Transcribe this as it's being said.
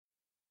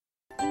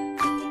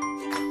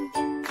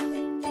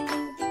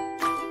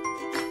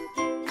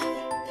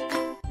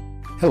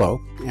Hello,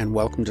 and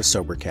welcome to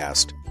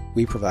Sobercast.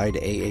 We provide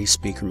AA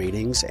speaker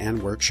meetings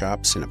and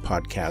workshops in a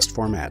podcast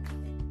format.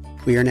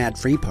 We are an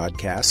ad-free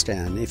podcast,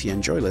 and if you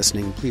enjoy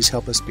listening, please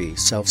help us be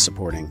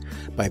self-supporting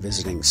by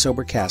visiting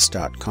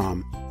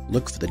Sobercast.com,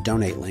 look for the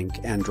donate link,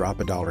 and drop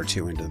 $1 or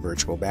 $2 into the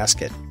virtual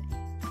basket.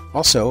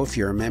 Also, if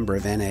you're a member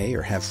of NA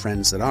or have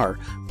friends that are,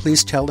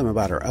 please tell them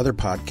about our other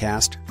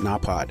podcast,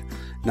 NAPOD.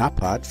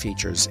 NAPOD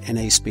features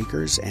NA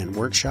speakers and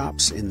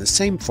workshops in the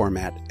same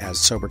format as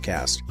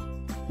Sobercast.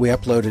 We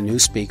upload a new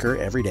speaker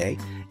every day,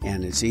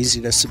 and it's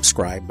easy to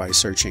subscribe by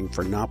searching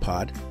for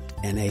NAPOD,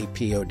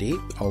 N-A-P-O-D,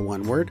 all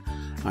one word,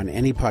 on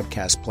any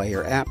podcast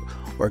player app,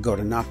 or go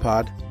to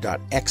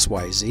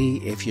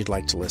napod.xyz if you'd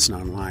like to listen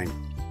online.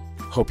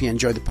 Hope you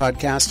enjoy the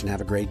podcast and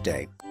have a great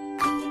day.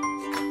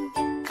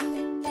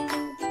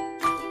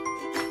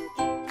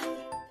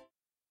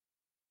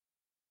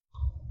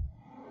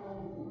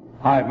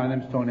 Hi, my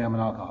name's Tony. I'm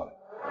an alcoholic.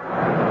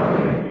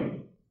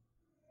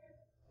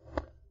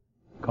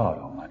 God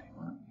almighty.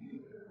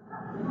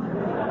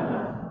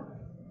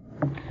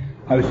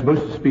 I was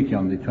supposed to speak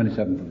on the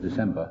 27th of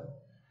December,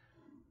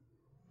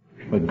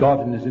 but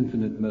God in His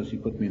infinite mercy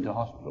put me into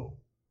hospital.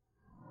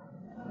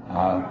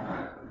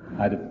 I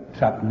had a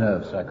trapped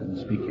nerve, so I couldn't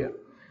speak here.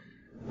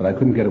 But I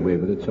couldn't get away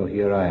with it, so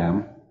here I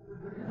am.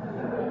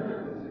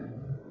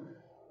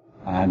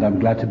 And I'm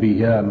glad to be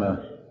here. I'm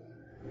a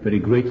very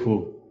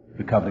grateful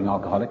recovering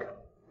alcoholic.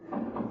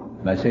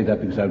 And I say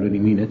that because I really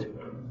mean it.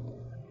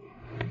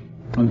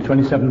 On the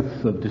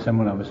 27th of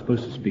December, when I was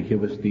supposed to speak here,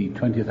 was the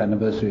 20th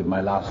anniversary of my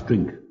last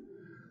drink.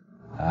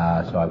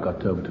 So I've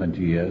got over 20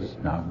 years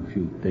now, a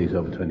few days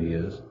over 20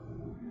 years.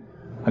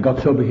 I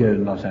got sober here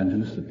in Los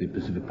Angeles at the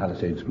Pacific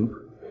Palisades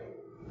Group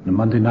on a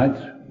Monday night,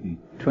 the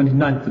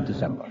 29th of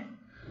December.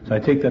 So I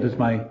take that as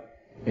my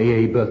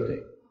AA birthday.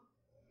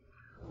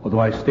 Although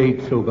I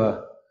stayed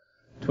sober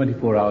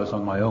 24 hours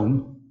on my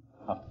own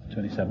after the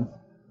 27th,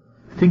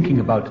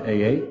 thinking about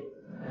AA,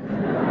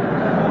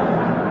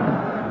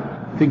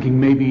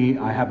 thinking maybe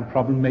I have a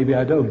problem, maybe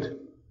I don't.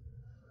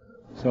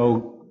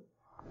 So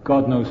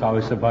God knows how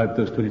I survived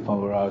those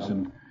 24 hours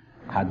and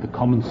had the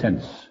common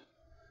sense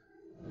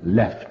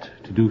left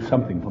to do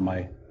something for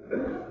my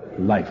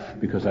life,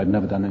 because I'd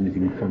never done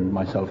anything for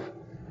myself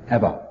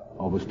ever,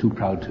 or was too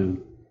proud to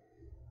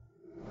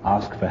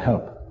ask for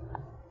help.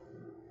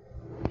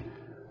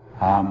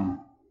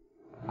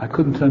 I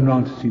couldn't turn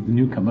around to see the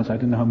newcomers. I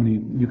didn't know how many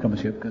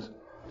newcomers here, because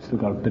I still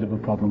got a bit of a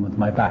problem with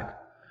my back,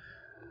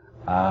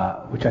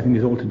 which I think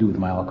is all to do with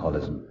my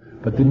alcoholism.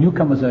 But the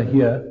newcomers are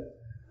here.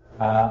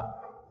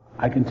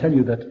 I can tell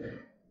you that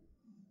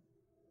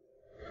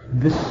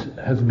this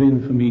has been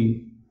for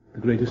me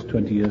the greatest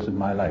 20 years of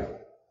my life.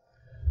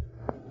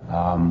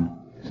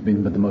 It's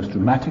been the most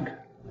dramatic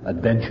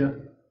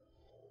adventure.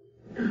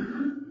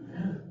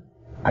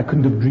 I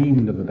couldn't have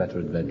dreamed of a better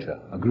adventure,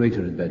 a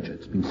greater adventure.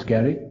 It's been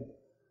scary,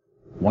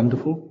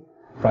 wonderful,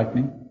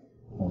 frightening,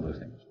 all those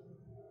things.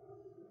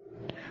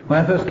 When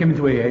I first came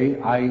into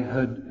AA, I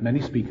heard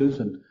many speakers,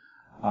 and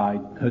I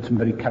heard some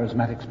very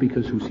charismatic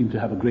speakers who seemed to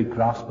have a great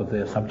grasp of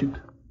their subject,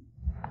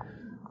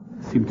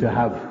 seemed to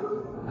have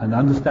an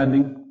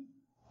understanding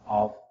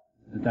of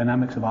the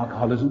dynamics of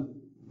alcoholism,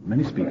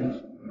 many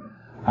speakers,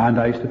 and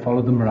I used to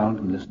follow them around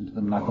and listen to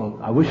them, and I thought,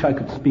 I wish I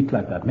could speak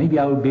like that. Maybe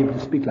I would be able to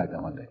speak like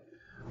that one day.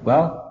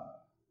 Well,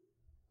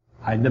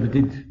 I never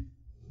did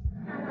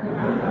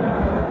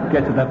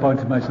get to that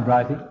point in my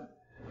sobriety.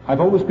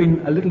 I've always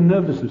been a little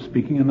nervous of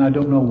speaking, and I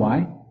don't know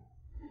why.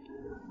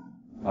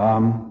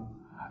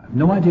 I have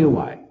no idea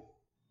why.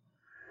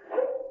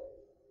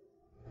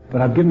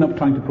 But I've given up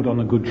trying to put on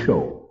a good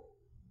show.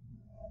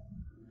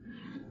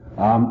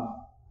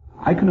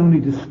 I can only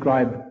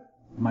describe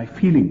my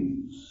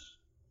feelings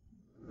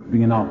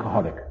being an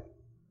alcoholic.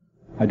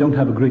 I don't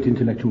have a great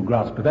intellectual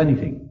grasp of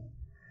anything,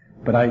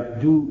 but I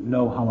do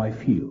know how I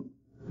feel,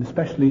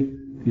 especially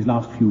these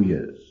last few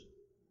years.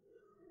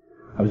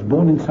 I was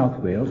born in South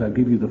Wales. I'll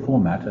give you the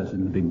format as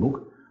in the big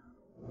book,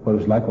 what it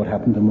was like, what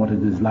happened, and what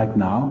it is like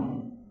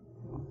now.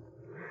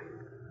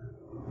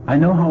 I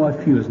know how I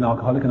feel as an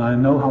alcoholic, and I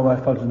know how I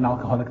felt as an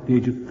alcoholic at the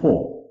age of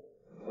 4.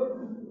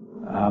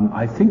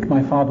 I think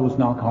my father was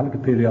an alcoholic, a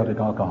periodic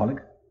alcoholic.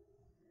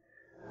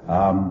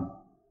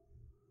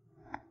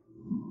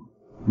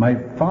 My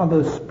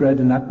father spread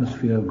an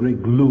atmosphere of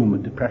great gloom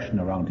and depression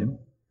around him,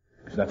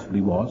 because that's what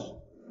he was.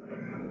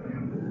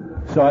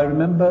 So I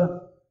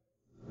remember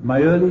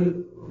my early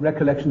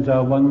recollections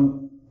are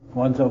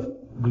ones of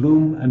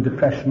gloom and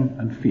depression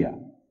and fear.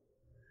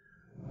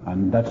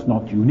 And that's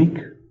not unique.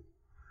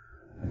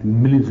 I think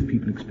millions of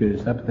people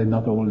experience that, but they're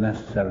not all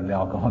necessarily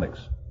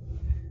alcoholics.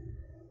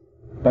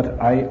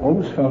 But I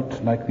always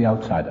felt like the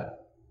outsider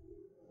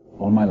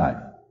all my life.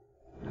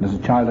 And as a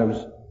child,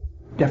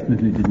 I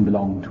definitely didn't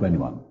belong to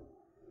anyone.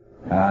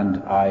 And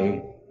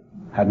I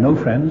had no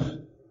friends.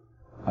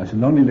 I was a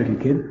lonely little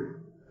kid.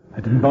 I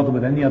didn't bother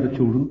with any other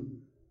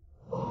children.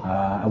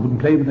 I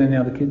wouldn't play with any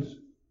other kids.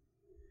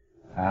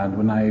 And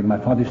when my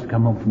father used to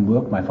come home from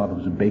work, my father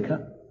was a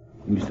baker.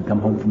 He used to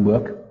come home from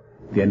work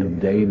at the end of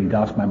the day, and he'd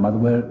ask my mother,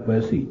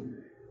 where's he?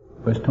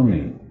 Where's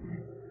Tony?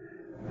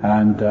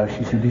 And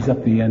she said, he's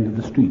at the end of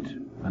the street.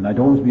 And I'd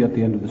always be at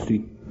the end of the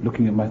street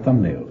looking at my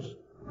thumbnails.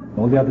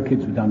 All the other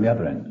kids were down the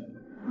other end.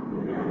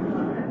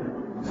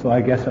 So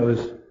I guess I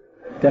was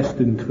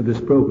destined for this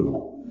program.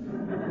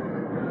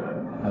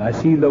 And I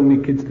see lonely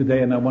kids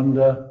today and I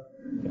wonder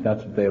if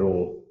that's what they're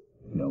all,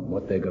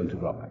 what they're going to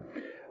grow up like.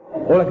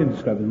 All I can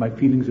describe is my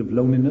feelings of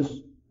loneliness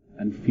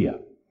and fear.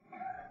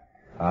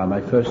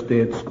 My first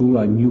day at school,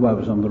 I knew I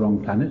was on the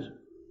wrong planet.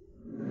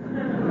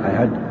 I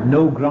had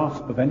no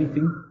grasp of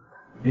anything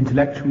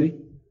intellectually,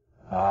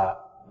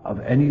 of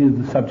any of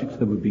the subjects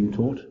that were being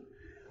taught.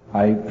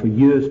 I, for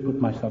years, put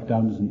myself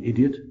down as an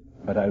idiot,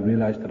 but I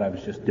realized that I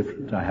was just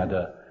different. I had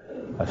a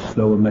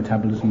slower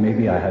metabolism,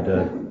 maybe. I had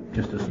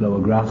just a slower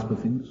grasp of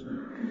things.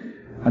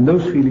 And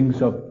those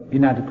feelings of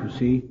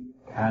inadequacy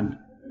and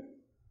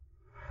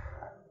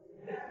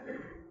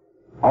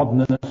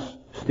oddness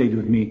stayed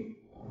with me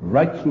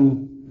right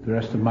through the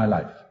rest of my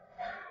life.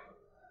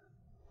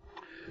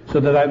 So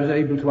that I was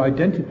able to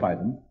identify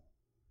them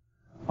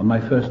on my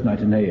first night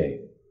in AA,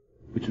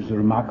 which was a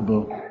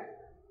remarkable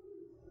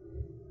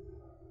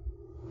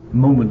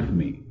moment for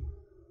me.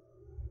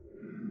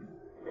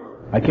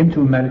 I came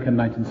to America in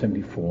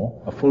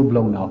 1974, a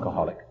full-blown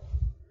alcoholic.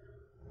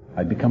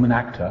 I'd become an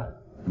actor,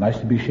 and I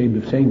used to be ashamed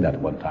of saying that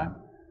at one time.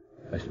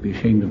 I used to be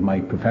ashamed of my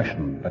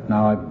profession, but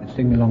now it's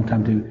taken me a long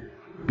time to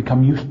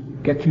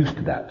get used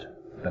to that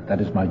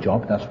that is my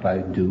job, that's what I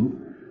do,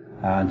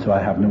 and so I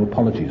have no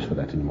apologies for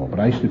that anymore.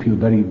 But I used to feel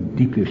very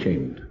deeply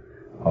ashamed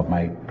of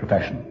my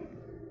profession.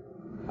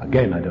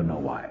 Again, I don't know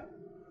why.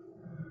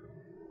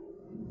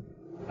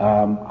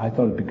 I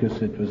thought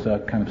because it was a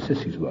kind of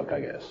sissy's work, I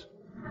guess.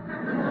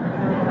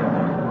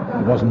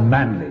 It wasn't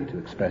manly to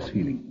express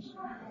feelings.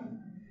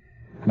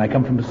 And I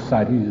come from a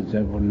society, as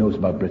everyone knows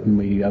about Britain,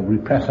 we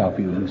repress our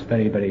feelings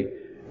very, very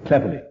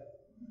cleverly.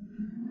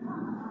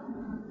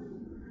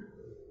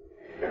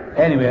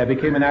 Anyway, I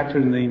became an actor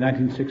in the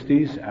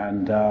 1960s,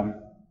 and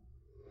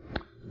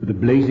with a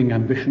blazing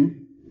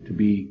ambition to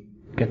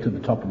get to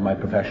the top of my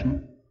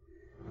profession.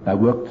 I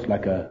worked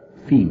like a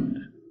fiend.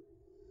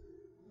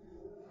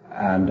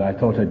 And I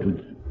thought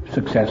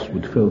success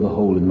would fill the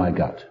hole in my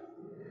gut.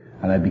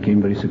 And I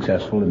became very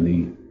successful in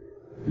the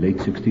late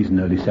 60s and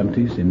early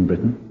 70s in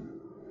Britain.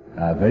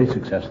 Very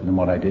successful in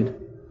what I did.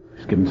 I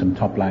was given some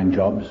top-line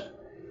jobs.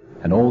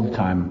 And all the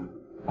time,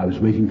 I was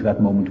waiting for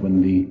that moment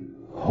when the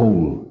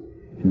hole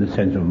in the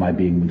center of my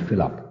being would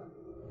fill up.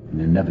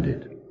 And it never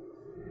did.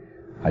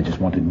 I just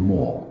wanted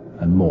more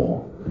and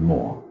more and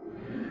more.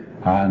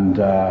 And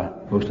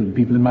most of the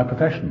people in my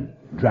profession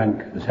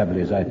drank as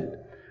heavily as I did.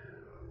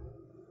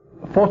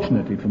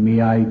 Fortunately for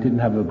me, I didn't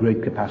have a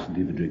great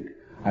capacity to drink.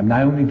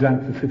 I only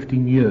drank for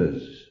 15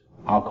 years,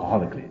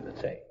 alcoholically, let's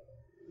say,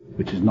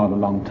 which is not a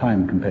long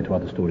time compared to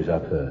other stories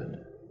I've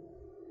heard.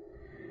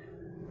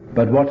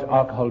 But what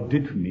alcohol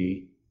did for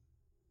me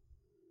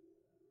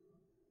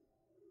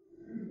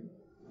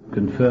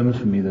confirms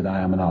for me that I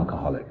am an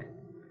alcoholic.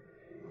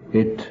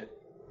 It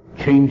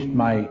changed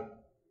my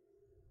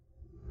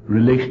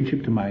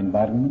relationship to my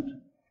environment.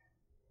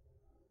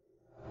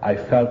 I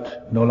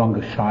felt no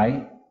longer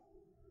shy.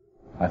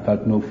 I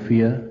felt no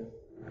fear.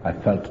 I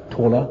felt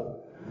taller.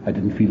 I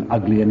didn't feel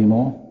ugly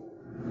anymore.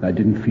 I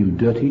didn't feel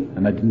dirty,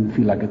 and I didn't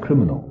feel like a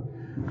criminal.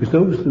 Because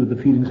those were the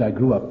feelings I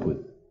grew up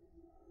with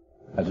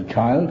as a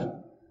child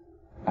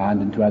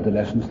and into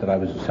adolescence, that I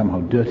was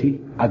somehow dirty,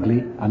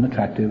 ugly,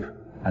 unattractive,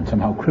 and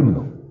somehow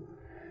criminal,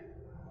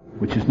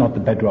 which is not the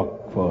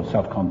bedrock for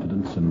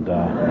self-confidence and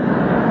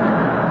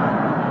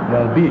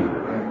well-being.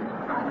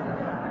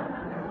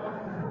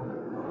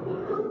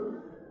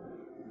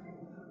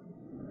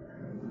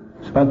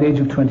 So about the age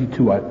of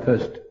 22,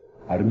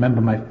 I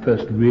remember my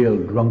first real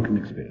drunken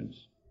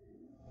experience.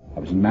 I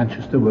was in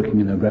Manchester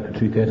working in a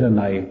repertory theatre, and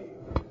I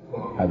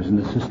was an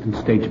assistant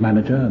stage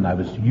manager, and I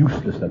was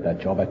useless at that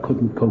job. I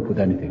couldn't cope with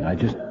anything. I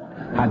just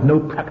had no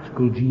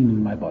practical gene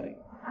in my body.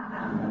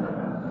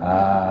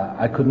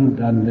 I couldn't,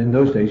 and in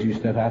those days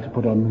I had to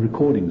put on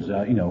recordings,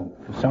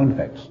 for sound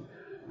effects.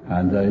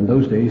 And in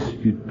those days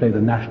you'd play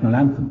the national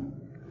anthem,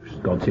 which is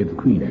God Save the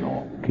Queen,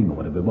 or King, or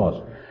whatever it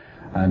was.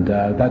 And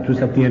that was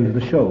at the end of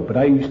the show. But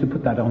I used to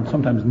put that on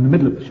sometimes in the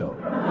middle of the show.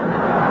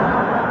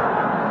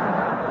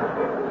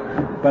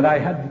 But I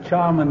had the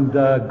charm and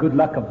good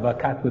luck of a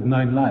cat with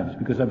 9 lives,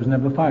 because I was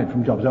never fired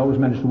from jobs. I always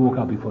managed to walk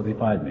out before they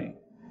fired me.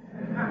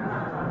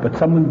 But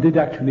someone did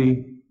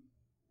actually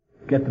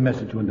get the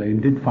message one day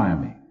and did fire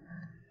me.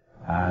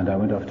 And I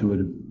went off to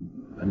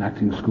an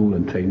acting school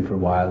and trained for a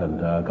while, and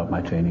got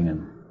my training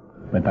and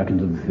went back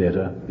into the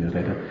theatre years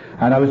later.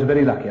 And I was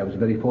very lucky. I was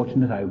very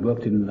fortunate. I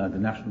worked in the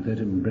National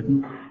Theatre in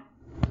Britain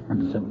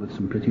and with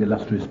some pretty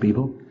illustrious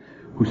people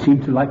who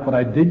seemed to like what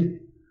I did,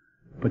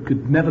 but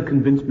could never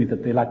convince me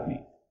that they liked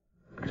me,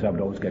 because I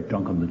would always get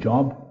drunk on the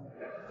job.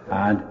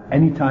 And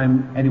any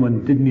time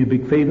anyone did me a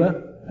big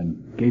favour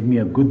and gave me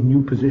a good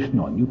new position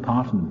or a new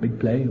part in a big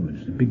play, which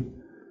was a big,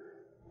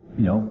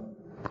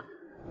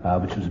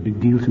 which was a big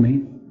deal to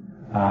me,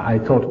 I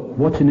thought,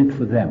 what's in it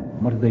for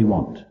them? What do they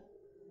want?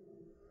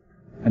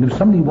 And if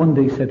somebody one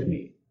day said to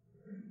me,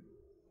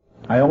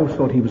 I always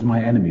thought he was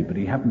my enemy, but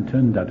he hadn't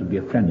turned out to be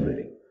a friend,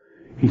 really.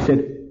 He said,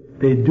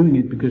 they're doing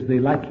it because they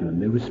like you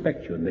and they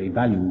respect you and they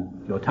value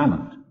your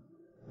talent.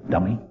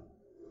 Dummy.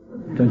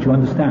 Don't you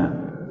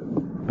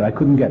understand? But I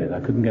couldn't get it. I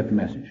couldn't get the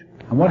message.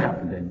 And what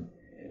happened then,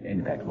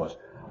 in fact, was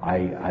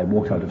I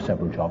walked out of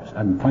several jobs,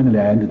 and finally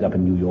I ended up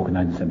in New York in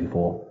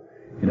 1974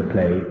 in a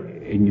play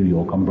in New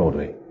York on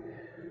Broadway.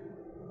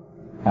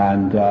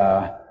 And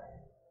the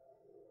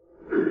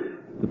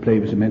play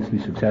was immensely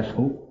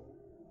successful.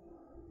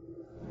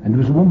 And there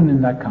was a woman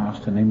in that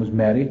cast, her name was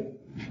Mary.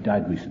 She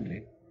died recently.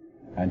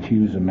 And she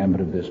was a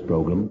member of this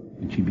program,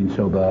 and she'd been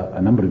sober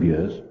a number of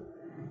years,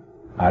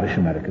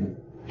 Irish-American.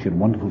 She had a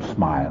wonderful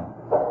smile.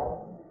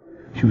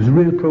 She was a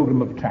real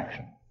program of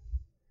attraction.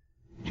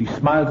 She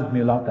smiled at me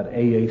a lot, that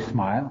AA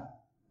smile,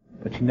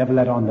 but she never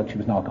let on that she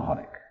was an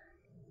alcoholic.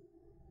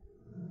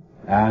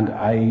 And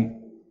I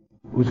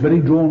was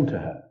very drawn to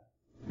her.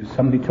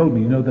 Somebody told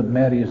me, you know that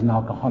Mary is an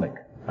alcoholic.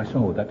 I said,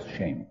 oh, that's a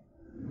shame.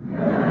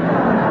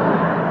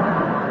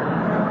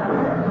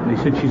 They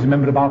said she's a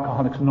member of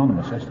Alcoholics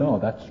Anonymous. I said, oh,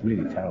 that's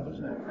really terrible,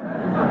 isn't it?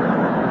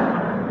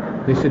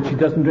 They said she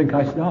doesn't drink.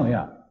 I said, oh,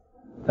 yeah.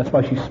 That's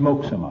why she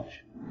smokes so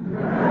much.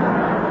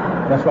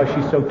 That's why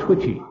she's so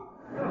twitchy.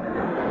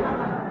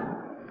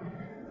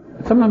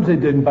 Sometimes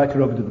they'd invite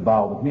her over to the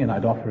bar with me and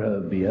I'd offer her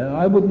a beer.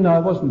 I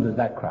wasn't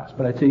that crass,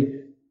 but I'd say,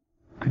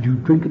 could you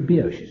drink a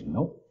beer? She said,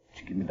 no.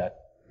 She'd give me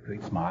that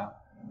great smile.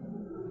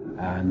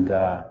 And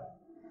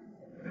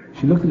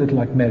she looked a little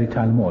like Mary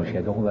Tyler Moore. She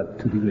had all that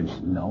toothy grin. She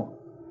said, no.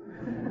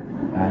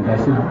 And I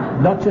said,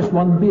 not just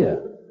one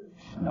beer?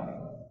 She said, no.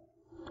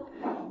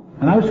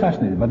 And I was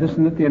fascinated by this,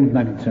 and at the end of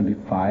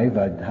 1975,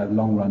 I'd had a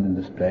long run in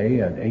this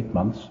play, I had 8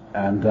 months,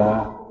 and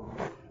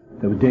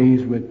there were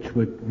days which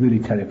were really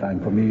terrifying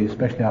for me,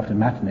 especially after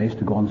matinees,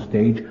 to go on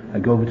stage.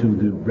 I'd go over to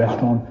the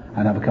restaurant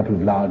and have a couple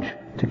of large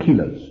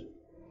tequilas.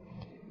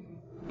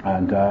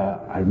 And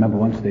I remember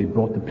once they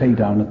brought the play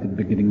down at the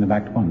beginning of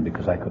Act 1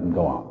 because I couldn't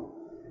go on.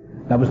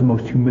 That was the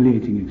most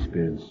humiliating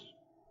experience.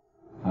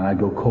 And I'd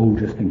go cold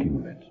just thinking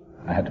of it.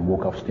 I had to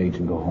walk off stage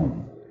and go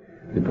home.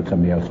 They put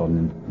somebody else on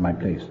in my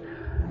place.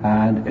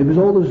 And it was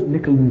all those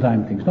nickel and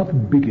dime things, not the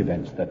big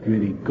events that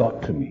really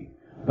got to me,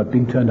 but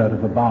being turned out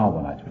of a bar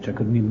one night, which I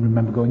couldn't even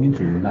remember going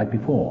into the night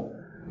before.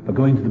 But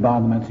going to the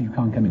bar, the man said, you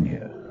can't come in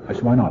here. I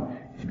said, why not?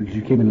 He said, because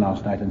you came in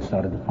last night and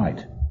started the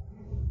fight.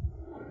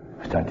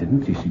 I said, I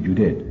didn't. He said, you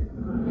did.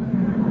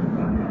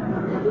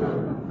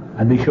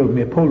 And they showed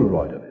me a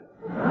Polaroid of it.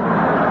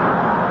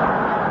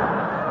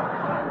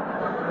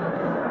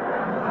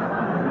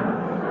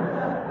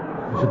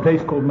 There's a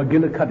place called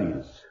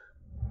McGillicuddy's.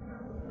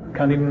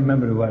 Can't even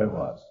remember where it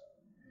was.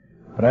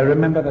 But I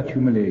remember that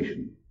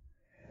humiliation.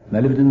 And I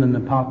lived in an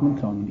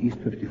apartment on East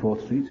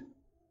 54th Street.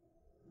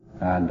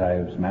 And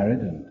I was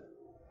married, and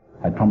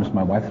I'd promised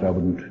my wife that I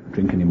wouldn't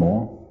drink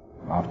anymore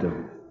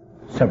after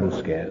several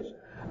scares.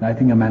 And I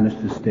think I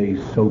managed to stay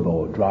sober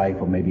or dry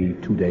for maybe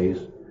 2 days.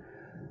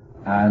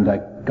 And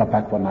I got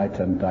back one night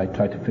and I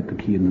tried to fit the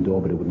key in the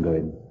door, but it wouldn't go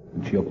in.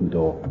 And she opened the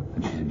door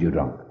and she said, you're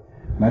drunk.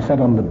 And I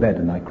sat on the bed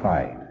and I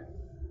cried.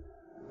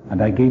 And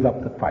I gave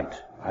up the fight.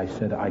 I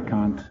said, I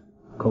can't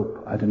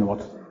cope. I don't know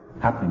what's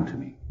happening to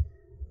me.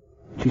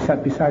 She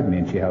sat beside me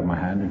and she held my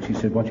hand and she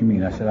said, what do you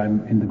mean? I said,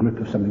 I'm in the grip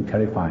of something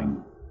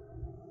terrifying.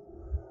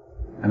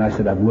 And I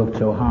said, I've worked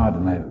so hard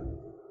and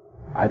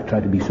I've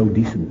tried to be so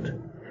decent.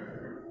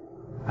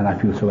 And I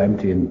feel so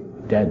empty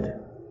and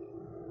dead.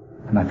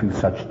 And I feel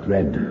such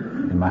dread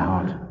in my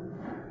heart.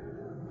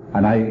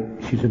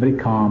 And she's a very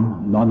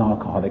calm,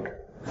 non-alcoholic,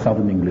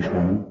 Southern English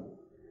woman.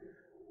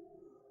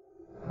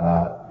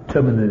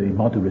 Terminally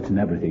moderate in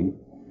everything.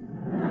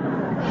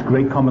 She's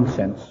great common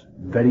sense,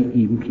 very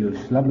even-keeled.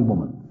 She's a lovely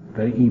woman,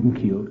 very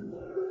even-keeled.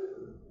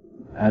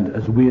 And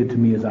as weird to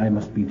me as I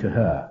must be to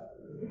her.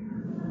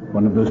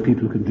 One of those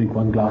people who can drink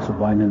one glass of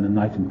wine in a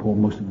night and pour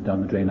most of it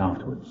down the drain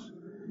afterwards.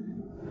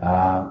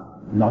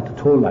 Not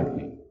at all like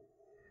me.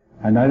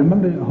 And I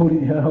remember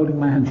her holding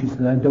my hand. She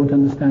said, I don't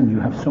understand. You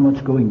have so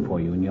much going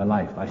for you in your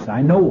life. I said,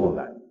 I know all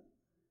that.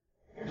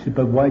 She said,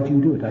 but why do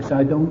you do it? I said,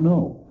 I don't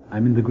know.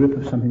 I'm in the grip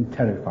of something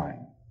terrifying.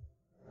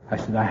 I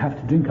said, I have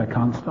to drink. I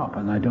can't stop.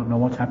 And I don't know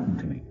what's happened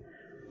to me.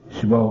 She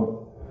said,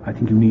 well, I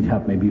think you need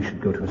help. Maybe you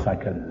should go to a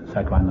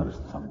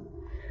psychoanalyst or something.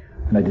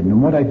 And I didn't.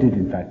 And what I did,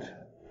 in fact,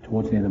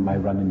 towards the end of my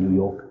run in New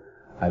York,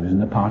 I was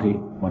in a party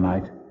one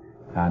night,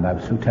 and I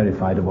was so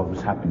terrified of what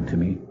was happening to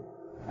me,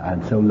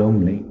 and so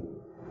lonely,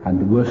 and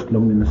the worst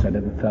loneliness I'd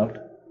ever felt.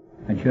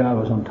 And here I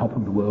was on top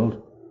of the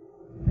world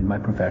in my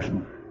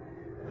profession,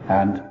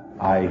 and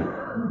I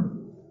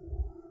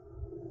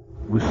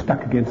was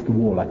stuck against the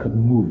wall. I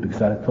couldn't move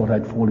because I thought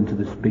I'd fall into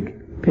this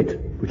big pit,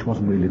 which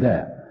wasn't really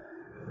there.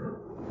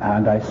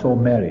 And I saw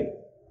Mary,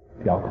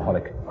 the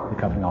alcoholic,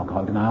 recovering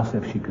alcoholic, and I asked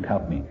her if she could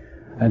help me.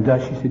 And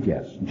she said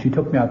yes. And she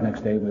took me out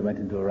next day. We went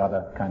into a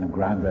rather kind of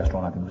grand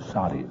restaurant, I think it was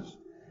Sardi's.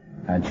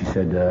 And she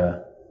said,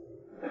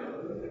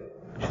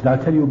 I'll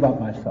tell you about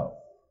myself.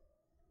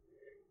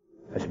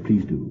 I said,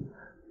 please do.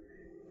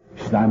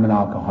 She said, I'm an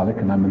alcoholic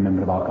and I'm a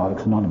member of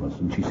Alcoholics Anonymous.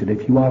 And she said,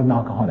 if you are an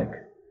alcoholic,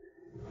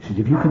 She said,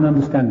 if you can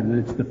understand that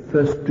it's the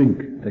first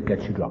drink that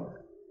gets you drunk.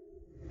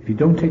 If you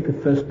don't take the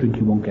first drink,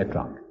 you won't get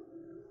drunk.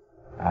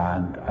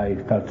 And I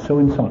felt so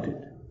insulted.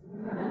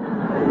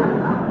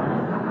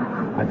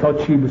 I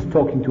thought she was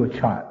talking to a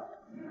child.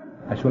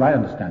 I said, well, I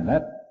understand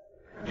that.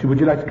 She said, would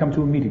you like to come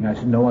to a meeting? I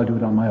said, no, I'll do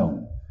it on my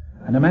own.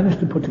 And I managed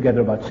to put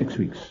together about 6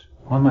 weeks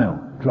on my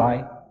own,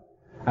 dry,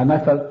 and I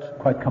felt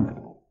quite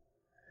comfortable.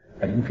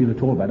 I didn't feel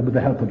at all bad, with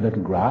the help of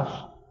little grass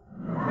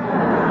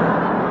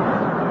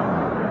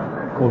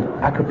called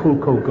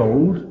Acapulco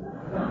Gold,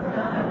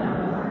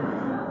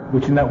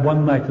 which in that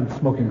one night of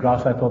smoking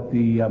grass, I thought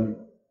the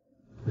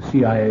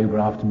CIA were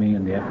after me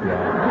and the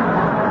FBI.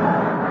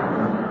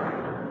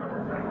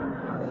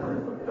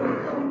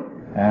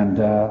 And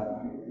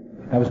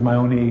that was my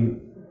only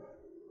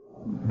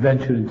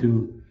venture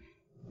into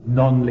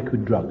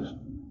non-liquid drugs.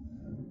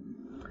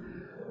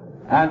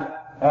 And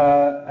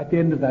at the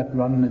end of that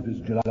run, it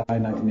was July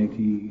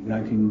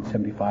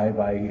 1975,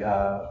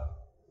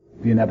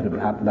 the inevitable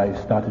happened. I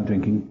started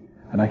drinking,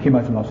 and I came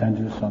out to Los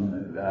Angeles it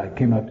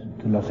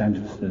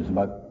was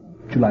about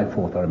July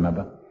 4th, I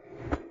remember,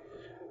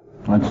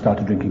 and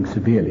started drinking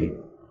severely.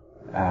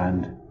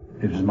 And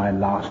it was my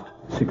last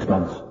 6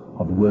 months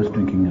of the worst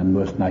drinking and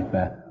worst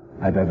nightmare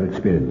I've ever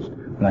experienced.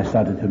 When I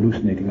started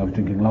hallucinating, I was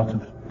drinking lots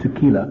of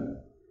tequila.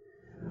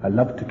 I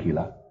loved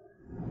tequila.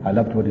 I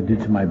loved what it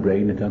did to my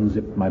brain. It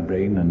unzipped my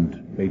brain and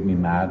made me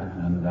mad,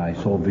 and I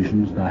saw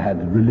visions, and I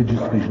had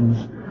religious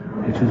visions,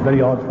 which was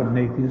very odd for an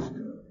atheist.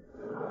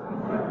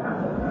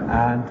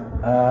 And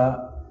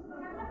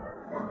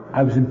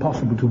I was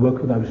impossible to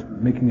work with. I was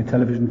making a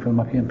television film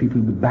up here, and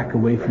people would back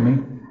away from me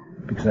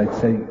because I'd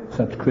say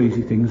such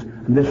crazy things.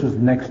 And this was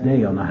the next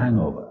day on a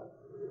hangover.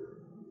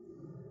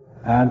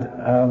 And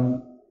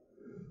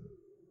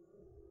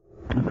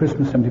on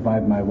Christmas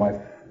 '75, my wife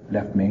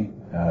left me.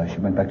 She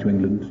went back to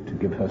England to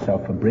give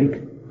herself a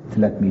break, to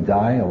let me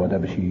die, or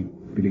whatever she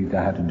believed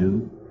I had to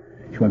do.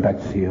 She went back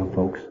to see her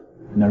folks.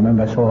 And I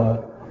remember I saw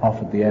her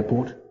off at the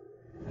airport,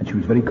 and she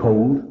was very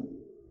cold,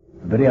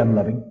 very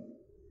unloving.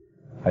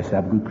 I said,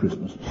 have a good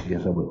Christmas. She said,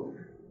 yes, I will.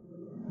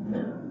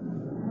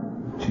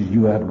 She said,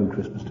 you have a good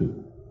Christmas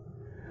too.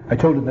 I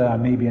told her that I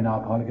may be an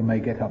alcoholic and may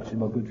get up. She said,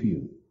 well, good for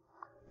you.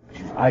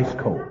 She was ice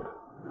cold.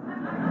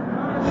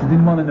 She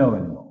didn't want to know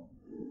anymore.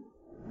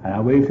 And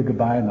I waved her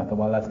goodbye, and I thought,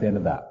 well, that's the end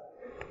of that.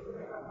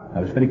 I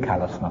was very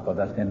callous, and I thought,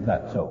 that's the end of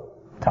that. So,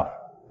 tough.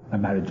 My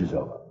marriage is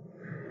over.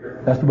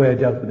 That's the way I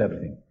dealt with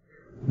everything.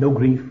 No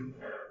grief,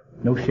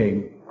 no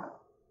shame.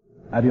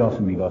 Adios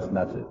amigos, and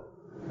that's it.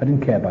 I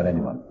didn't care about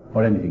anyone,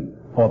 or anything,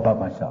 or about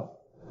myself.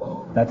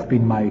 That's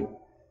been my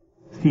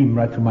theme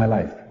right through my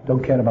life.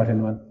 Don't care about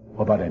anyone,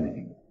 or about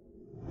anything.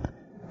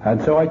 And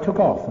so I took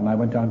off, and I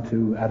went down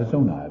to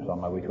Arizona. I was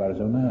on my way to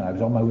Arizona. I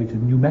was on my way to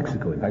New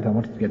Mexico. In fact, I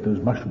wanted to get those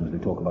mushrooms they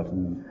talk about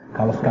in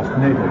Carlos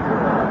Castaneda.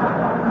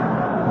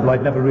 Well,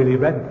 I'd never really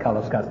read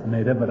Carlos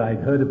Castaneda, but I'd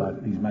heard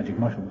about these magic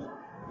mushrooms.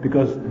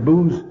 Because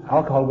booze,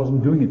 alcohol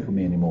wasn't doing it for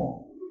me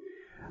anymore.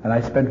 And I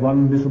spent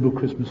one miserable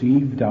Christmas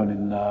Eve down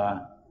in,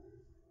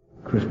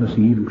 Christmas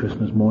Eve and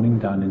Christmas morning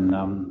down in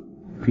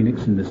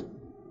Phoenix in this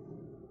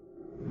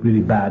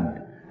really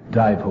bad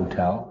dive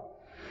hotel.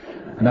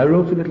 And I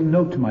wrote a little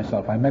note to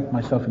myself. I met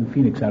myself in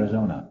Phoenix,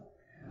 Arizona.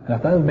 And I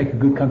thought I would make a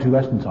good country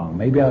western song.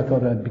 Maybe I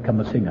thought I'd become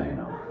a singer, you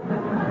know.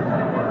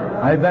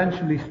 I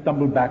eventually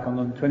stumbled back on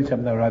the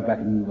 27th. I arrived back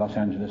in Los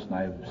Angeles, and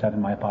I sat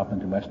in my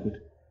apartment in Westwood,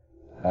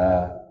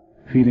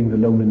 feeling the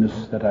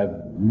loneliness that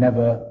I've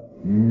never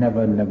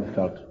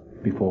felt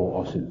before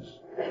or since.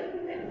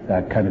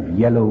 That kind of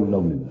yellow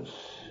loneliness.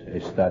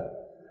 It's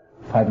that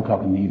 5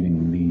 o'clock in the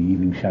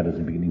evening shadows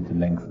are beginning to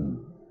lengthen.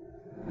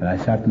 And I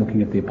sat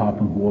looking at the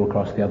apartment wall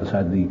across the other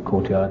side of the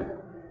courtyard,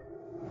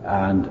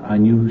 and I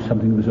knew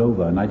something was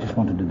over, and I just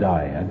wanted to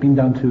die. I'd been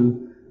down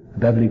to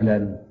Beverly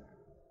Glen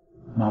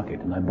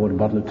Market, and I bought a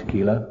bottle of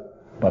tequila,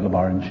 a bottle of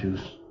orange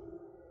juice,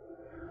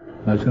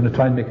 and I was going to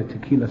try and make a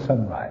tequila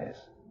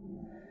sunrise.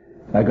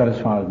 And I got as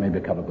far as maybe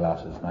a couple of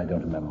glasses, and I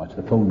don't remember much.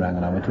 The phone rang,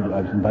 and I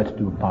was invited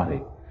to a party.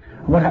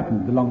 And what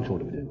happened, the long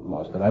short of it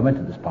was that I went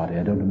to this party.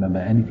 I don't remember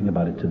anything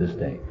about it to this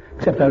day,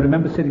 except I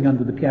remember sitting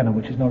under the piano,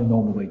 which is not a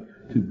normal way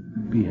to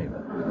behave.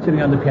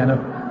 Sitting on the piano,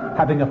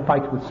 having a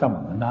fight with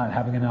someone, and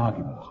having an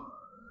argument.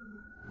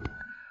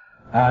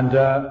 And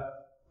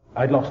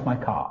I'd lost my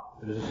car.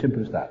 It was as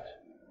simple as that.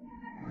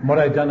 And what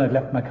I'd done, I'd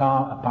left my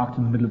car parked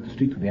in the middle of the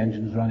street with the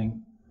engines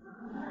running,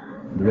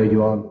 the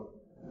radio on,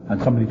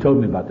 and somebody told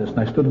me about this, and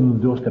I stood on the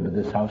doorstep of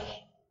this house,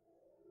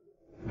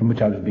 from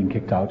which I was being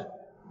kicked out,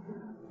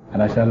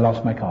 and I said, I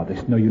lost my car. They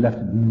said, no, you left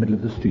it in the middle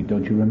of the street,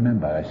 don't you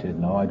remember? I said,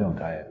 no, I don't.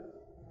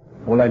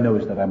 All I know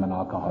is that I'm an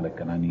alcoholic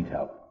and I need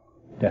help.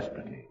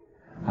 Desperately.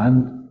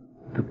 And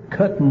the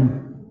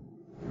curtain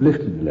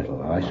lifted a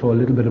little, and I saw a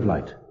little bit of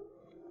light.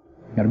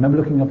 I remember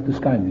looking up at the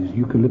sky and these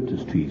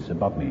eucalyptus trees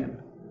above me.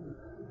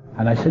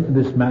 And I said to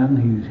this man,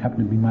 he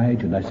happened to be my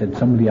agent, I said,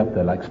 somebody up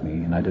there likes me,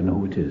 and I don't know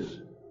who it is.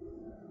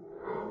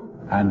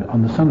 And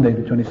on the Sunday,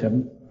 the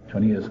 27th,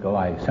 20 years ago,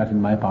 I sat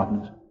in my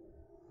apartment.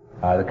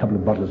 I had a couple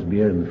of bottles of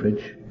beer in the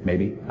fridge,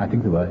 maybe. I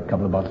think there were a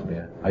couple of bottles of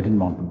beer. I didn't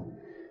want them.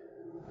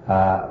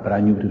 but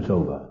I knew it was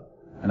over.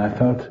 And I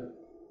felt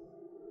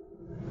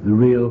the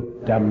real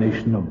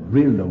damnation of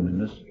real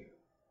loneliness.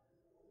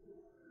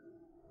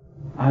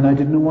 And I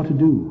didn't know what to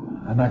do.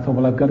 And I thought,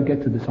 well, I've got to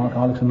get to this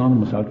Alcoholics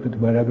Anonymous outfit,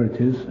 wherever it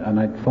is. And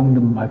I phoned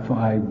them. I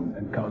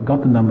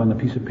got the number on a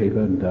piece of paper,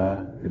 and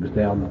it was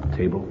there on the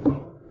table.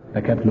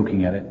 I kept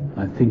looking at it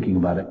and thinking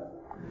about it.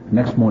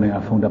 Next morning,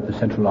 I phoned up the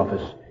central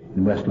office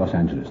in West Los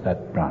Angeles,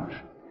 that branch,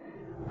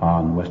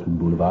 on Western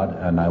Boulevard.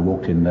 And I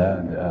walked in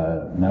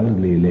there. An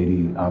elderly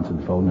lady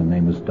answered the phone. Her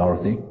name was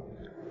Dorothy.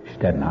 She's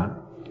dead now.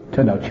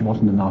 Turned out she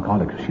wasn't an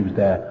alcoholic. She was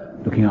there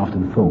looking after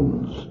the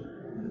phones,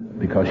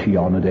 because she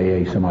honored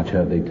AA so much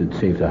they had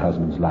saved her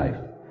husband's life.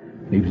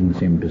 He was in the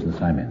same business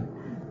I'm in.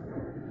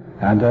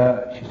 And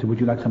she said, would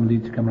you like somebody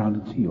to come around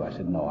and see you? I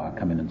said, no, I'll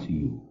come in and see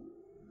you.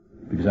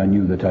 Because I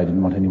knew that I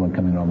didn't want anyone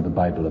coming around with a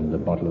Bible and a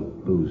bottle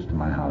of booze to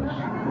my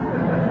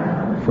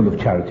house, full of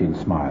charity and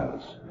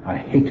smiles. I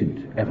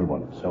hated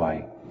everyone, so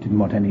I didn't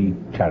want any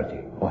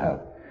charity or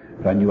help.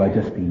 But I knew I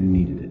desperately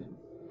needed it.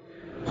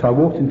 So I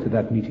walked into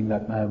that meeting,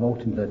 I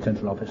walked into the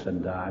central office,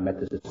 and I met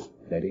this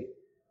lady.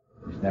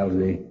 This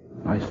elderly,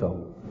 nice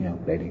soul,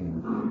 lady.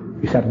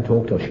 We sat and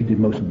talked, or she did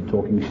most of the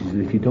talking. She said,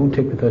 if you don't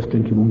take the first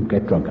drink, you won't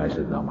get drunk. I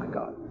said, oh my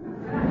God.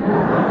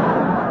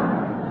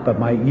 But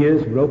my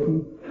ears were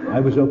open,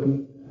 I was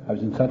open, I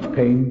was in such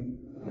pain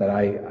that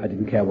I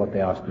didn't care what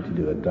they asked me to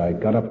do. And I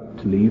got up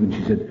to leave, and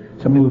she said,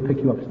 somebody will pick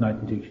you up tonight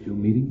and take you to a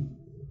meeting.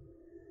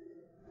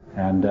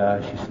 And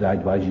she said, I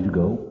advise you to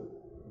go.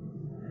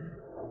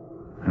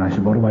 And I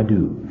said, what do I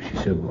do? She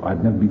said, well,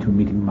 I've never been to a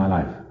meeting in my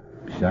life.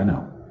 She said, I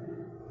know.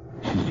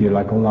 She said, you're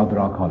like all other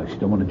alcoholics. You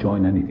don't want to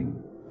join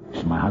anything. She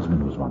said, my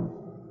husband was one.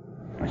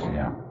 I said,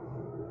 yeah.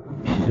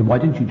 She said, why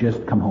didn't you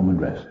just come home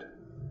and rest?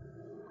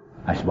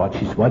 I said, what?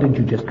 She said, why didn't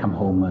you just come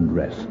home and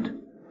rest?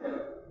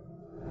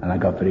 And I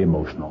got very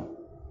emotional.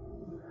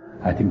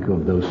 I think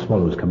of those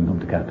swallows coming home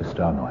to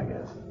Capistrano, I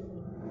guess.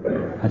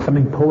 And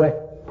something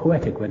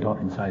poetic went off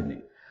inside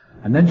me.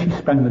 And then she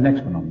sprang the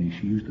next one on me.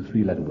 She used the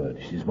three-letter word.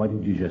 She says, why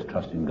didn't you just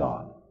trust in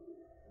God?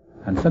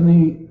 And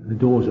suddenly the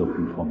doors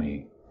opened for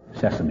me,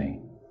 sesame.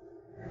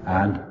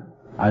 And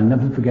I'll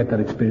never forget that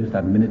experience,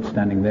 that minute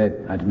standing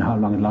there. I don't know how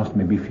long it lasted,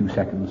 maybe a few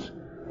seconds.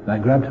 And I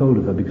grabbed hold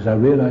of her because I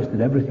realized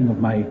that everything of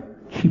my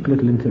cheap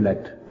little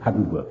intellect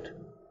hadn't worked.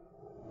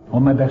 All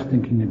my best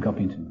thinking had got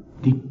me into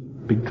deep,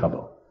 big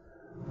trouble.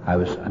 I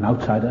was an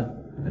outsider.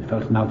 I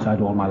felt an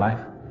outsider all my life.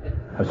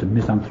 I was a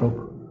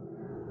misanthrope.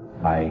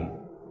 I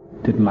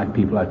didn't like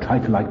people. I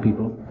tried to like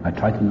people. I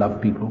tried to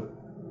love people.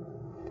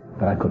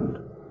 But I couldn't.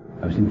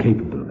 I was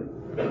incapable of it.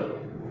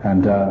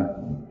 And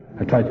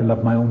I tried to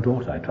love my own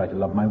daughter. I tried to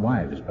love my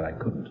wives, but I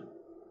couldn't.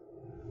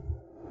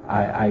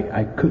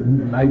 I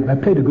couldn't. I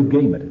played a good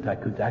game at it. I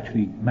could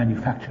actually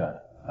manufacture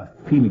a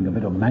feeling of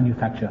it, or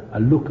manufacture a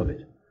look of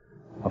it,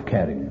 of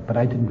caring. But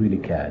I didn't really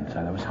care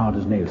inside. I was hard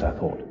as nails, I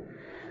thought.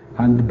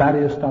 And the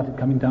barriers started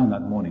coming down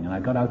that morning, and I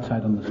got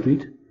outside on the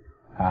street,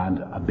 and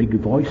a big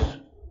voice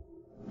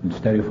in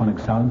stereophonic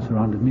sound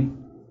surrounded me,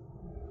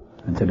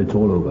 and said, it's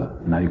all over.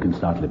 Now you can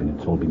start living.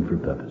 It's all been for a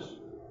purpose.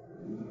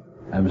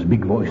 And it was a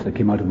big voice that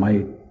came out of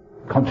my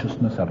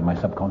consciousness, out of my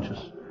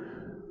subconscious.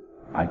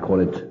 I call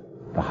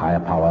it the higher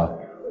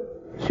power,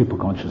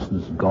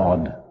 superconsciousness,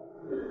 God.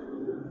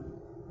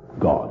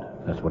 God,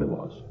 that's what it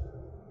was.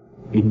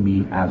 In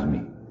me, as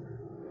me.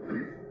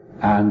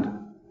 And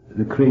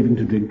the craving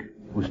to drink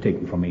was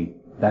taken from me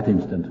that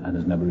instant and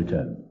has never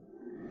returned.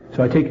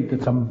 So I take it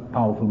that some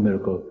powerful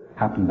miracle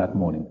happened that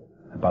morning,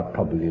 about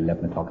probably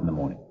 11 o'clock in the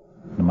morning,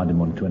 on a Monday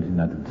morning,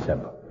 29th of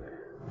December,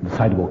 on the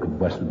sidewalk of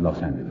Westwood,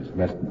 Los Angeles,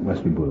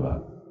 Westwood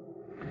Boulevard.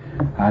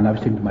 And I was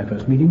taken to my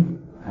first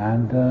meeting,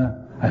 and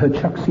I heard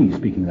Chuck C.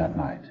 speaking that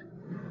night.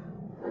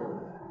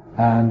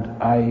 And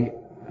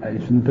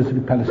it's from the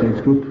Pacific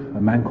Palisades group.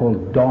 A man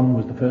called Don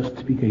was the first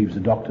speaker. He was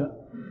a doctor.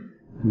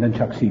 And then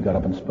Chuck C. got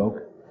up and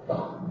spoke.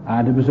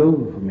 And it was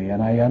over for me,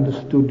 and I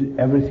understood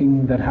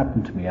everything that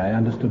happened to me. I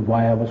understood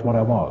why I was what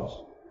I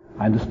was.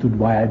 I understood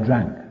why I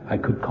drank. I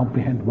could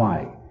comprehend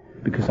why.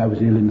 Because I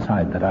was ill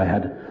inside, that I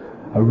had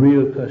a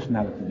real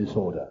personality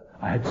disorder.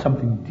 I had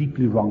something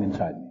deeply wrong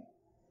inside me.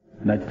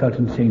 And I'd felt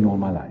insane all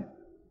my life.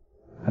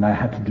 And I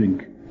had to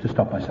drink to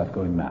stop myself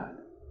going mad.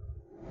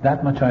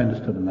 That much I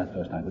understood on that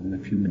first night, within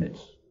a few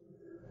minutes.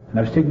 And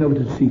I was taken over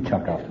to see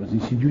Chuck afterwards. He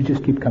said, you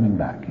just keep coming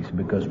back. He said,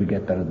 because we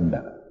get better than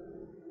better.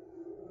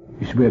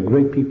 He said, we're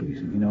great people. He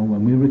said,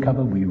 when we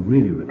recover, we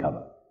really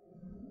recover.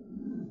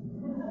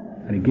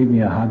 And he gave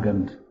me a hug,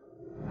 and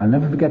I'll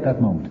never forget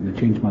that moment. It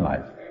changed my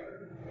life.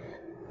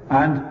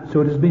 And so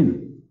it has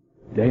been,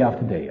 day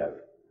after day.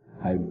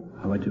 I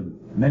went to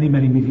many,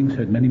 many meetings,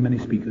 heard many, many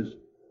speakers.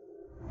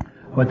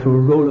 I went through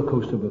a roller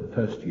coaster over the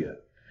first year.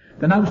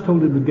 Then I was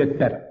told it would get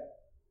better.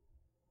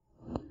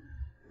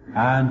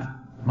 And,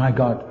 my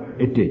God,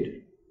 it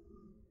did.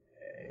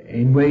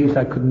 In ways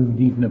I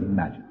couldn't even have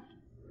imagined.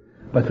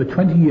 But for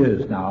 20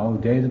 years now,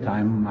 day at a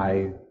time,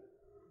 I've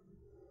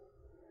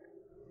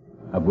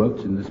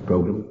worked in this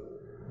program.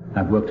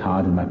 I've worked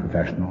hard in my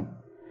professional.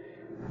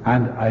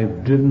 And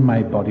I've driven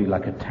my body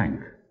like a tank.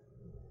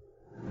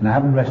 And I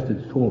haven't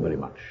rested at all very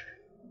much.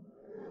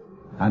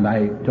 And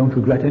I don't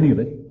regret any of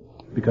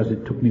it, because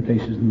it took me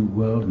places in the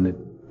world, and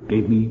it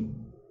gave me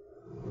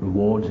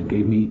rewards, it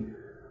gave me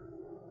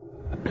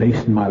a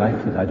place in my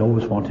life that I'd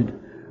always wanted,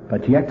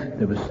 but yet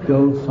there was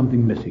still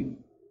something missing.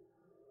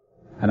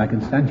 And I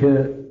can stand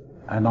here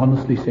and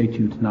honestly say to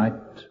you tonight,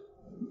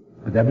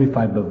 with every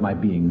fibre of my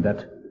being,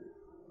 that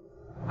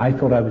I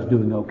thought I was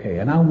doing okay,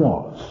 and I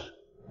was,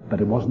 but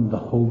it wasn't the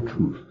whole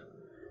truth.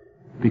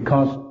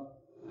 Because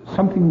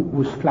something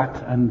was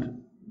flat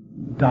and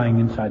dying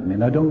inside me,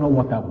 and I don't know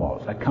what that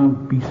was. I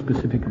can't be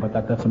specific about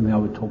that. That's something I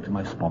would talk to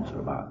my sponsor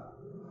about.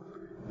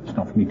 It's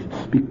not for me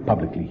to speak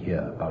publicly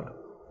here about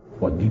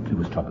what deeply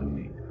was troubling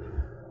me.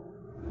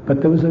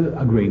 But there was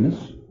a grayness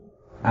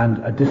and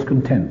a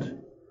discontent,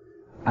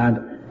 and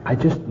I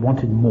just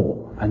wanted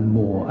more and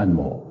more and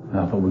more. And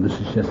I thought, well, this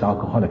is just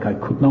alcoholic. I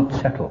could not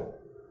settle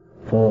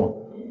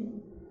for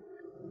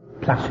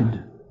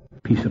placid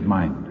peace of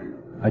mind.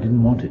 I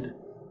didn't want it.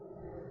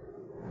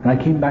 And I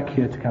came back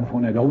here to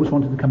California. I'd always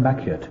wanted to come back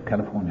here to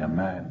California.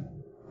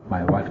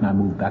 My wife and I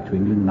moved back to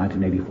England in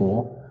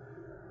 1984.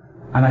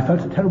 And I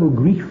felt a terrible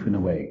grief in a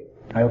way.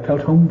 I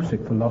felt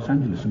homesick for Los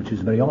Angeles, which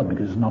is very odd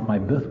because it's not my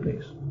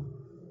birthplace.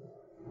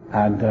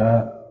 And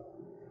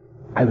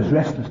I was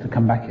restless to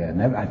come back here.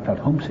 And I felt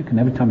homesick, and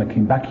every time I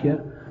came back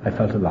here, I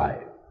felt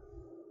alive.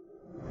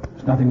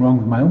 There's nothing wrong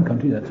with my own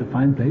country. That's a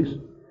fine place.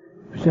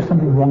 There's just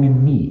something wrong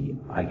in me,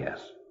 I guess.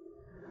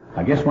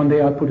 I guess one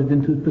day I'll put it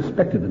into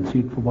perspective and see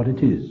it for what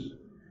it is.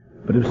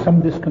 But there was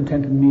some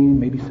discontent in me,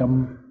 maybe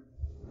some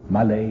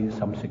malaise,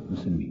 some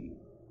sickness in me.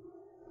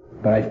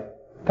 But I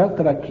felt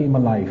that I came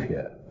alive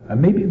here.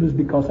 And maybe it was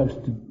because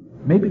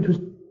maybe it was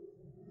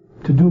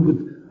to do with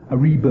a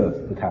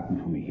rebirth that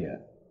happened for me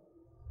here.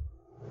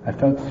 I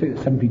felt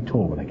 7 feet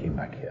tall when I came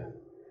back here.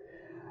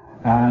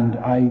 And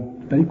I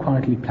very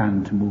quietly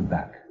planned to move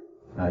back.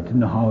 I didn't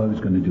know how I was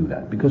going to do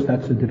that, because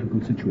that's a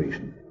difficult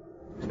situation,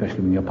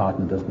 especially when your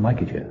partner doesn't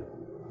like it here.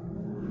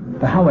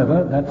 But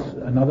however, that's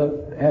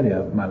another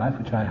area of my life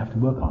which I have to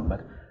work on.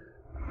 But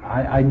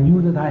I knew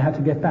that I had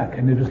to get back,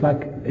 and it was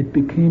like it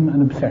became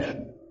an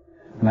obsession.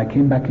 And I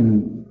came back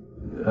in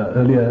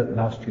earlier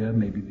last year,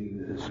 maybe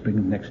the spring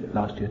of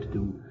last year, to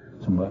do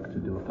some work, to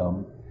do a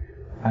film.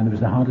 And it was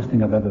the hardest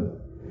thing I've ever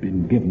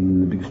been given,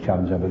 the biggest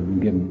challenge I've ever been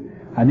given.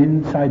 And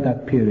inside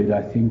that period,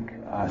 I think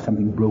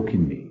something broke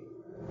in me.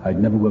 I'd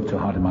never worked so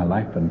hard in my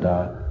life, and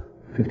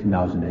 15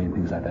 hours a day and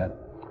things like that.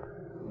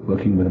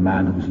 Working with a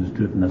man who was as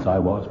driven as I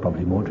was,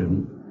 probably more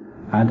driven.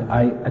 And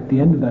at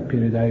the end of that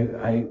period,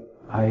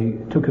 I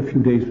took a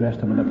few days rest.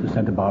 I went up to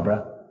Santa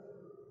Barbara.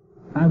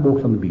 I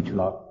walked on the beach a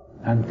lot,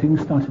 and things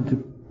started to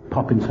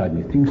pop inside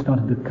me. Things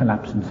started to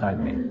collapse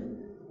inside me.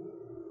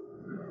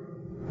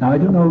 Now, I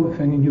don't know if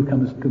any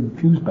newcomers are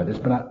confused by this,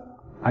 but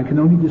I can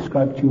only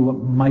describe to you what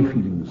my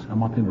feelings and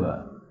what they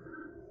were.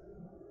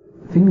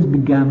 Things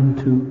began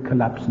to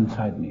collapse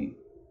inside me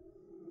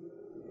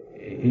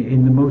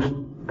in the most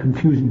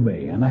confusing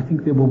way, and I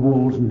think there were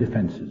walls and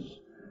defenses.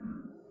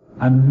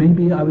 And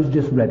maybe I was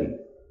just ready.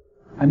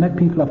 I met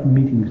people after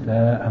meetings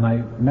there, and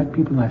I met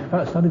people, and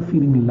I started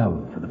feeling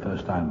love for the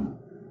first time.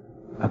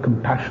 A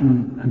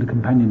compassion and a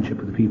companionship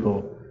with the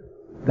people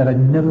that I'd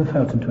never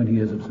felt in 20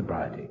 years of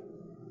sobriety.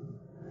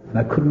 And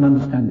I couldn't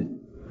understand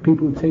it.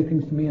 People would say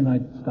things to me, and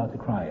I'd start to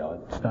cry, or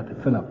I'd start to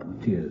fill up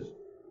with tears.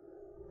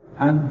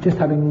 And just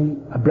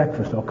having a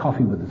breakfast or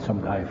coffee with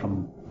some guy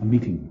from a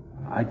meeting,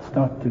 I'd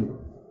start to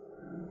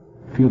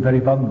feel very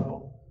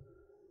vulnerable.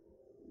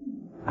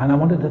 And I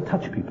wanted to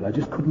touch people. I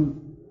just couldn't,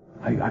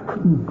 I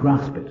couldn't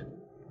grasp it.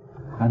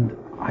 And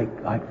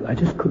I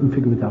just couldn't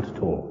figure it out at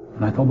all.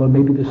 And I thought, well,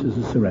 maybe this is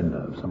a surrender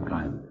of some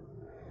kind.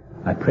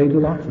 I prayed a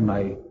lot, and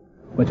I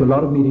went to a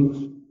lot of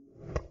meetings,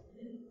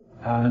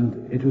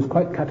 and it was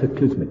quite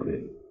cataclysmic,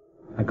 really.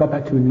 I got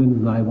back to England,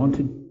 and I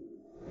wanted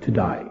to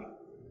die,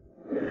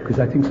 because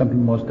I think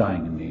something was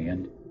dying in me,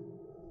 and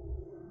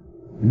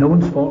no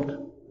one's fault,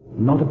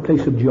 not a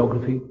place of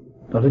geography,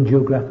 not a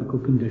geographical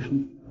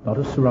condition, not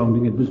a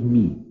surrounding. It was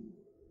me.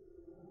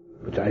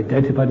 But I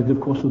identified it, of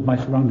course, with my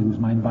surroundings,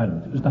 my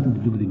environment. It was nothing to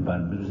do with the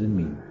environment, it was in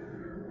me.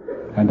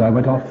 And I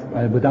went off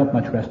without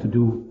much rest to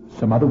do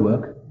some other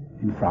work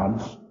in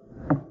France,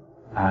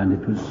 and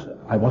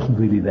I wasn't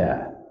really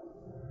there.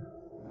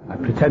 I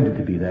pretended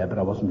to be there, but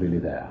I wasn't really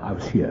there. I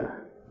was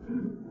here.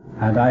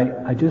 And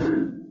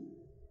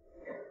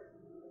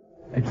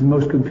it's the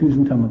most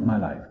confusing time of my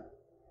life.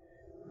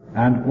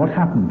 And what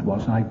happened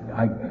was I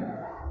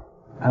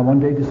one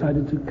day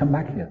decided to come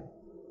back here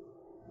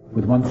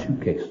with one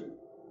suitcase.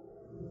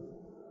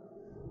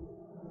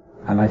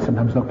 And I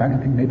sometimes look back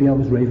and think maybe I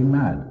was raving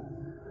mad.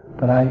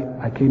 But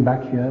I came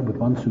back here with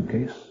one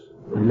suitcase.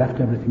 I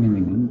left everything in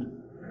England.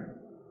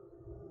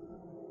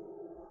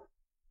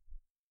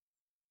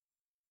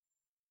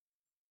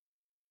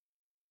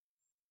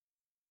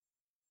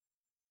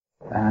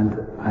 And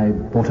I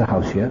bought a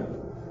house here.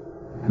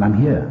 And I'm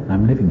here. And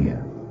I'm living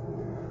here.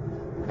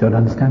 Don't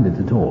understand it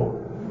at all.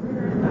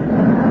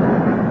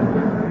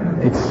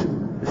 It's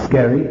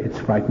scary, it's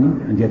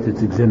frightening, and yet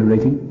it's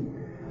exhilarating.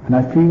 And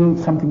I feel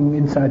something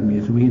inside me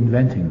is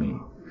reinventing me.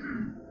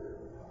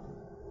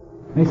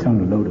 It may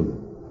sound a load of,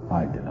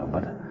 I don't know,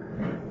 but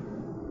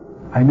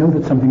I know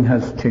that something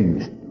has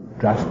changed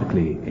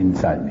drastically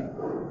inside me.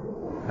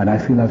 And I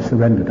feel I've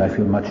surrendered. I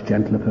feel a much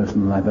gentler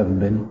person than I've ever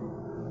been.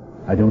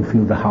 I don't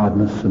feel the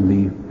hardness and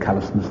the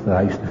callousness that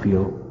I used to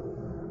feel.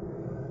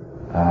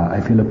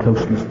 I feel a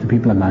closeness to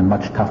people, and I'm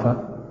much tougher.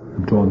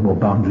 I've drawn more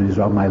boundaries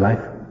around my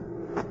life.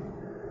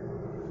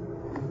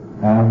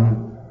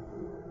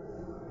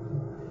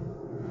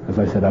 As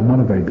I said, I'm not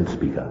a very good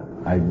speaker.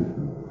 I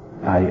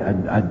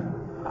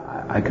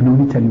can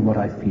only tell you what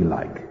I feel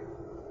like.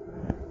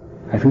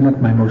 I feel like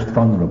my most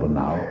vulnerable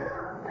now,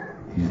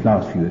 these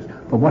last few years.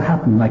 But what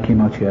happened when I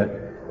came out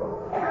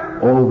here,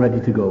 all ready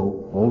to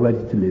go, all ready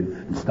to live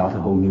and start a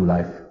whole new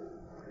life?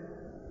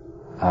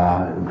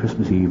 On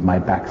Christmas Eve, my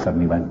back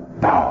suddenly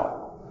went, bow!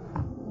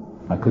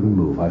 I couldn't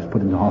move. I was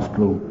put into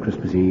hospital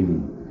Christmas Eve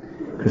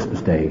and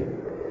Christmas Day.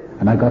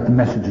 And I got the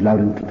message loud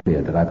and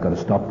clear that I've got to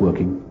stop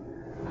working,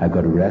 I've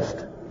got to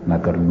rest, and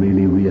I've got to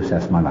really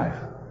reassess my life,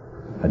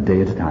 a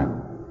day at a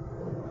time,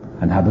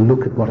 and have a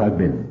look at what I've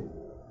been.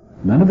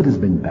 None of it has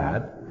been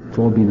bad. It's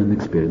all been an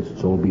experience.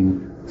 It's all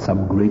been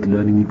some great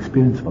learning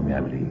experience for me,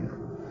 I believe.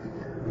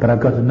 But I've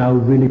got to now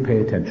really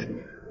pay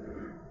attention.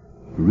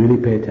 Really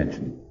pay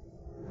attention.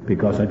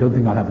 Because I don't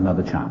think I'll have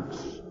another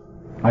chance.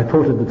 I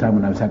thought at the time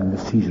when I was having the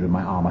seizure in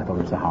my arm, I thought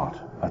it was the heart.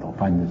 I thought,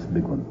 fine, it's the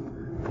big one.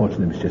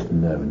 Fortunately, it was just a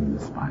nerve in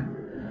the spine.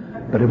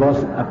 But it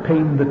was a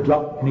pain that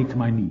dropped me to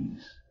my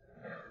knees.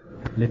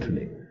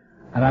 Literally.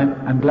 And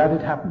I'm glad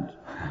it happened.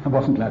 I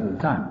wasn't glad at the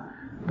time.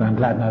 But I'm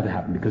glad now it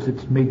happened, because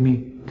it's made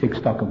me take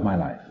stock of my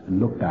life and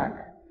look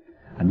back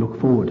and look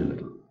forward a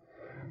little.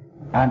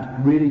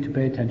 And really to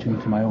pay attention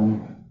to my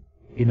own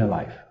inner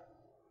life,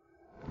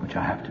 which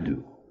I have to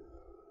do.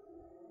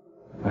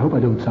 I hope I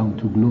don't sound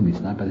too gloomy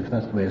tonight, but if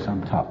that's the way I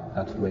sound tough,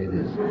 that's the way it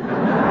is.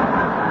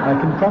 I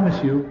can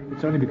promise you,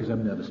 it's only because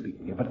I'm nervous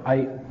speaking here, but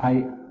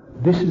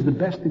this is the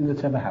best thing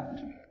that's ever happened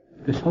to me.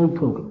 This whole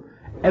program.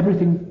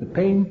 Everything, the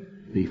pain,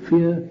 the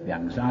fear, the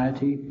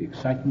anxiety, the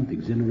excitement, the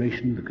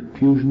exhilaration, the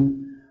confusion,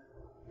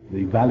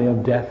 the valley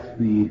of death,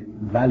 the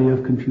valley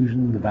of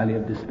confusion, the valley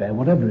of despair,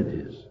 whatever it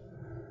is,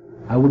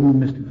 I wouldn't have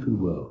missed it for the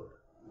world.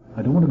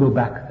 I don't want to go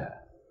back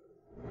there.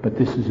 But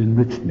this has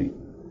enriched me.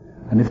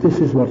 And if this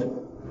is what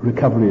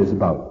recovery is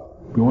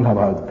about, we all have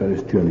our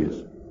various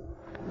journeys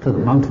to the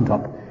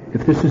mountaintop.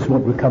 If this is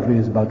what recovery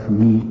is about for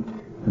me,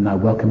 then I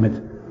welcome it,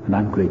 and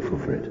I'm grateful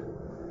for it.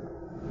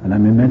 And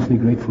I'm immensely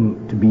grateful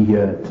to be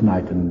here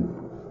tonight, and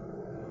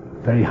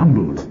very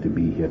humbled to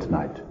be here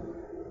tonight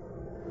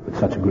with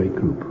such a great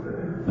group.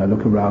 And I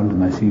look around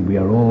and I see we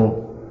are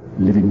all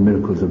living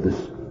miracles of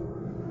this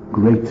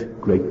great,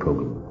 great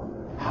program.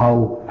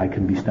 How I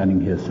can be standing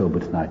here sober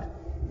tonight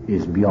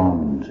is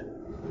beyond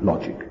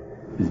logic,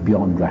 is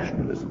beyond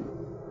rationalism.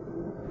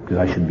 Because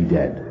I should be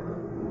dead,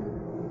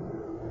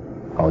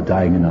 or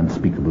dying in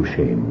unspeakable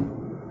shame,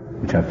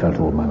 which I've felt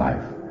all my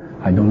life.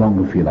 I no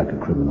longer feel like a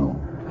criminal.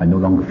 I no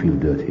longer feel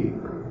dirty.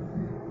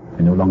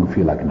 I no longer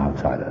feel like an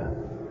outsider.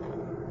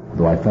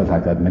 Though I felt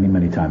like that many,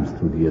 many times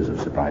through the years of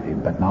sobriety,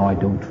 but now I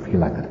don't feel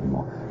like that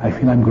anymore. I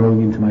feel I'm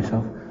growing into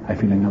myself. I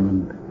feel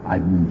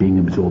I'm being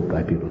absorbed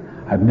by people.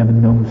 I've never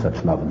known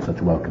such love and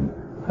such welcome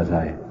as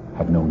I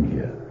have known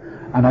here.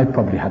 And I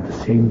probably had the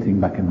same thing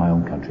back in my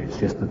own country. It's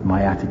just that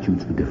my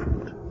attitudes were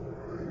different.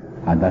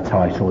 And that's how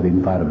I saw the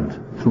environment,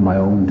 through my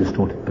own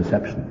distorted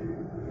perception.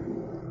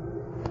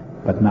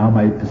 But now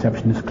my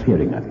perception is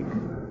clearing, I think.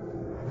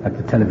 Like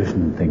the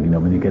television thing,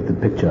 when you get the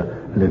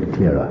picture a little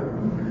clearer.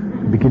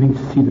 I'm beginning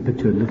to see the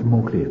picture a little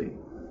more clearly.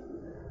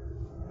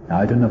 Now,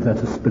 I don't know if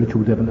that's a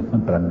spiritual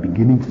development, but I'm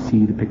beginning to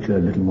see the picture a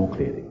little more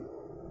clearly.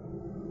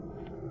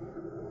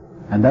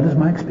 And that is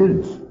my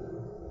experience.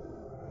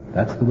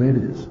 That's the way it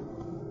is.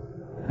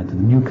 And to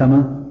the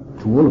newcomer,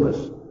 to all of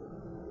us,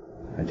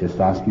 I just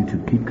ask you to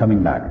keep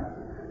coming back.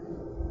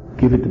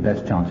 Give it the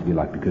best chance of your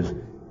life, because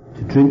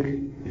to drink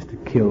is to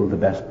kill the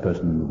best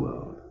person in the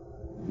world.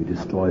 We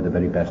destroy the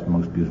very best,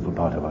 most beautiful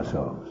part of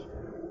ourselves.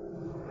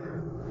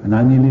 And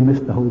I nearly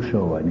missed the whole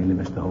show. I nearly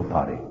missed the whole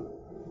party.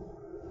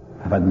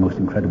 I've had the most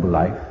incredible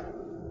life.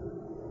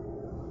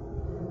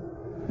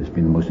 It's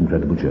been the most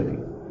incredible journey.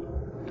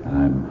 And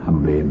I'm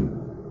humbly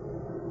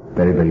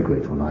very, very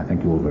grateful. And I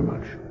thank you all very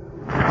much.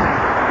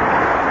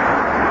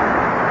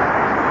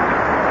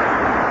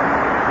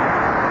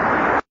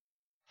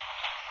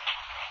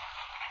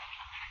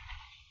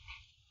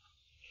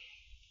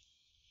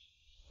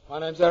 My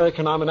name's Eric,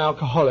 and I'm an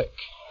alcoholic.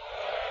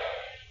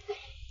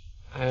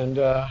 And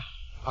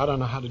I don't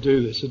know how to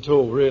do this at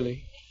all,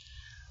 really.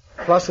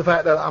 Plus the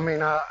fact that,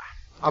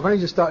 I've only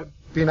just started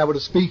being able to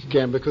speak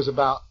again because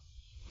about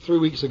 3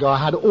 weeks ago I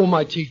had all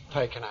my teeth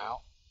taken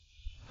out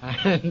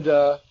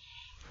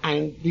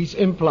and these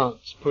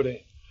implants put in.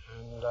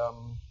 And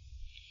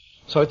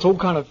so it all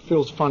kind of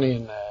feels funny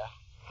in there.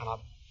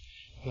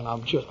 And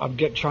I'm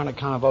trying to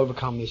kind of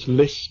overcome this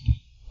lisp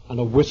and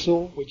a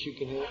whistle, which you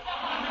can hear.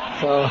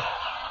 So...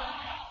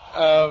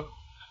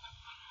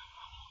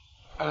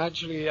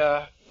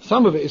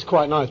 some of it is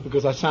quite nice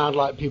because I sound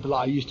like people that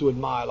I used to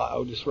admire, like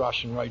Otis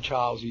Rush and Ray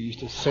Charles, who used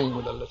to sing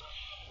with a list.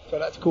 So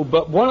that's cool.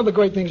 But one of the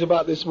great things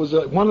about this was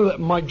one of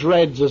my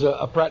dreads as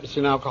a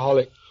practicing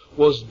alcoholic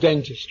was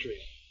dentistry.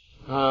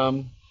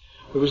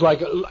 It was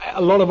like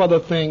a lot of other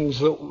things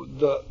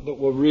that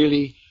were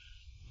really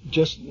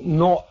just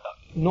not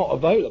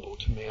available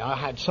to me. I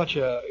had such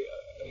a,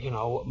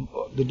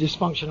 the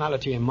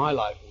dysfunctionality in my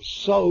life was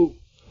so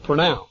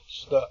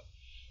pronounced that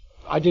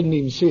I didn't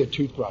even see a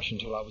toothbrush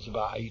until I was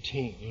about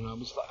 18. It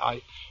was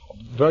like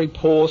very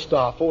poor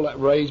stuff, all that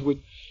raised with,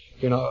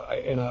 in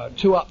a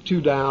 2 up,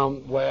 2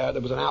 down, where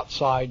there was an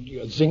outside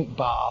zinc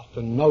bath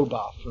and no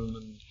bathroom.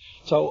 And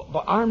so,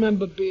 but I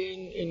remember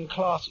being in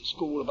class at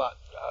school about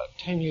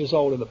 10 years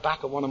old, and the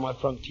back of one of my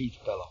front teeth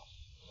fell off.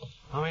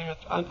 I mean,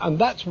 and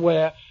that's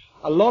where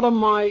a lot of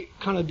my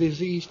kind of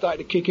disease started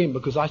to kick in,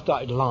 because I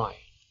started lying.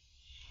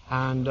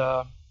 And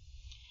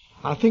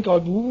I think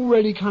I'd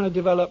already kind of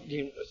developed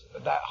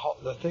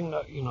the thing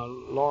that,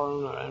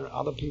 Lauren and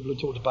other people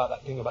have talked about,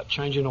 that thing about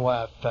changing the way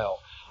I felt.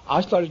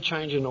 I started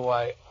changing the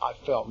way I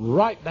felt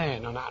right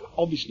then, and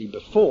obviously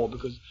before,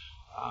 because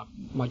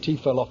my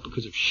teeth fell off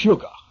because of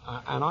sugar.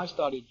 And I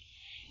started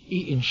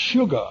eating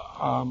sugar.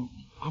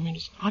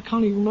 I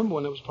can't even remember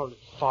when I was probably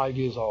 5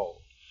 years old.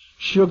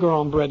 Sugar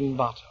on bread and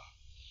butter.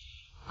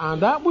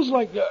 And that was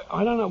like,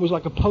 it was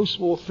like a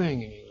post-war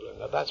thing in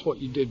England. That's what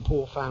you did.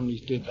 Poor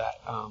families did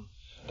that.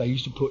 They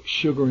used to put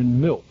sugar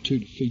in milk, too,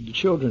 to feed the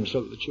children,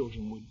 so that the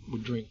children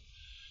would drink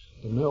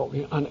the milk.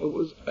 And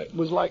it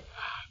was like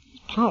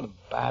part of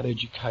bad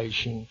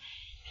education,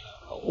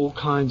 all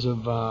kinds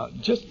of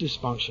just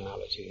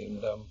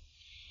dysfunctionality.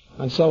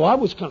 And so I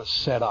was kind of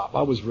set up.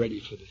 I was ready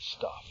for this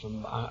stuff.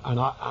 And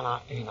I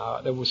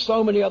there were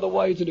so many other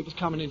ways that it was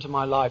coming into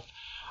my life.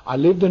 I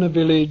lived in a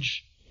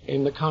village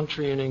in the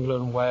country in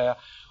England where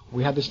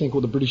we had this thing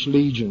called the British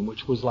Legion,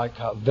 which was like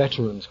a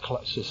veterans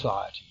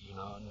society,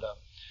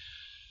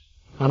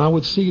 and I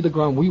would see the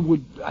ground. We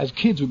would, as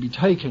kids, would be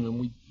taken and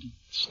we'd be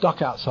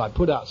put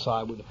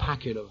outside with a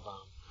packet of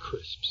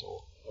crisps,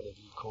 or whatever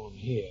you call them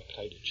here,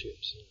 potato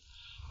chips,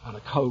 and a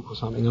Coke or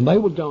something, and they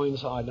would go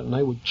inside and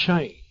they would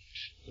change.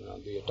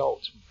 The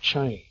adults would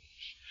change,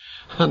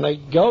 and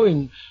they'd go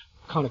in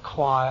kind of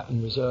quiet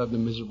and reserved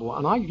and miserable,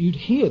 and you'd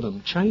hear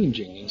them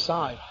changing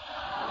inside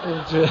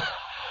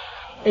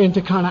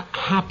into kind of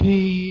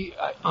happy,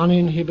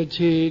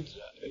 uninhibited,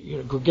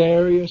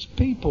 gregarious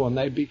people, and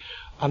they'd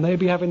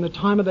be having the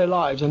time of their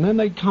lives, and then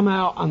they'd come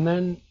out, and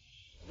then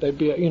they'd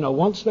be,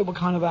 once they were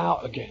kind of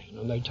out again,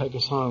 and they'd take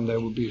us home, there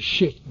would be a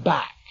shift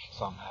back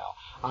somehow,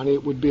 and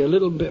it would be a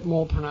little bit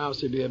more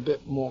pronounced, it'd be a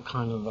bit more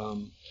kind of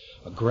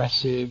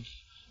aggressive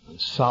and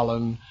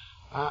sullen,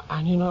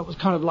 and it was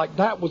kind of like,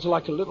 that was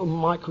like a little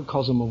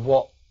microcosm of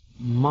what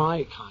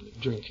my kind of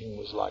drinking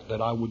was like,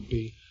 that I would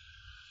be,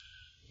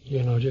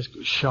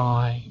 just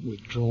shy,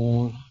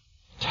 withdrawn,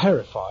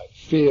 terrified,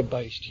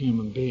 fear-based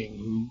human being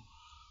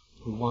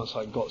who once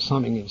I got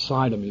something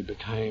inside of me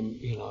became,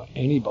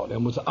 anybody,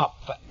 and was up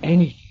for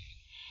anything.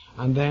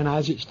 And then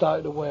as it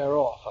started to wear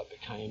off, I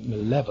became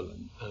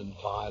malevolent and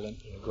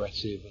violent and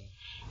aggressive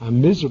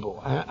and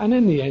miserable, and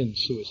in the end,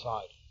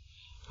 suicidal.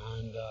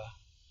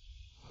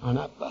 And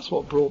that's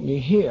what brought me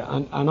here.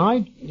 And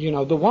I,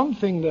 the one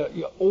thing that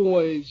you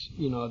always,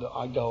 that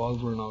I go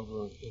over and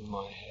over in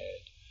my head,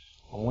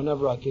 and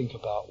whenever I think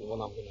about what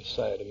I'm going to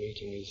say at a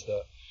meeting, is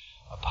that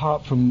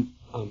apart from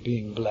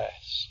being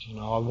blessed,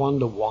 I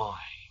wonder why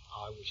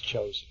I was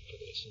chosen for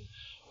this and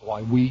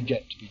why we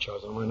get to be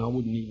chosen. I mean, I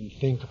wouldn't even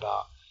think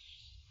about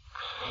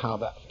how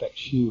that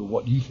affects you,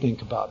 what you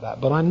think about that.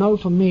 But I know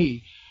for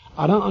me,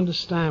 I don't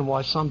understand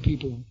why some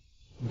people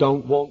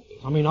don't want this.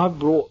 I mean, I've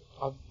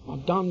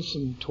done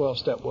some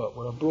 12-step work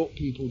where I've brought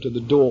people to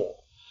the door,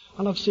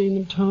 and I've seen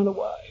them turn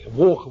away and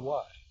walk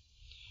away.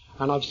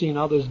 And I've seen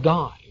others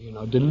die,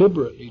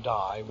 deliberately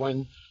die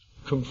when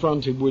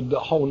confronted with the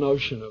whole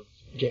notion of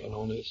getting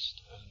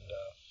honest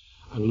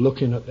and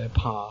looking at their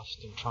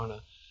past and trying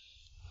to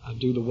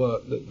do the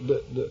work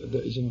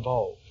that is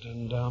involved.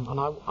 And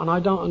I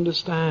don't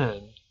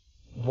understand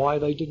why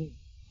they didn't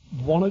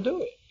want to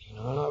do it,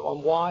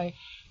 and why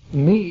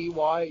me,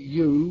 why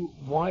you,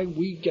 why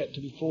we get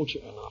to be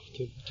fortunate enough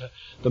to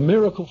the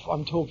miracle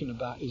I'm talking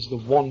about is the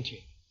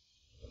wanting.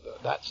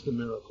 That's the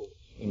miracle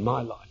in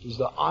my life, is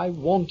that I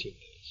wanted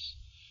this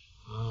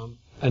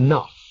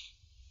enough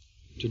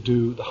to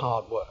do the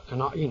hard work.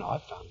 And I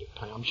found it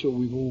pain. I'm sure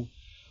we've all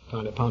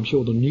found it pain. I'm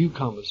sure the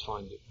newcomers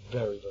find it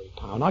very, very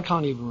pain. And I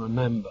can't even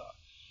remember.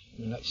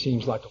 I mean, that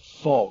seems like a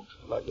fog,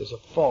 like there's a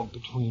fog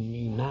between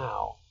me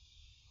now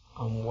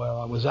and where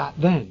I was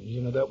at then.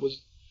 That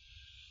was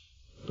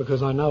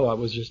because I know I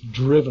was just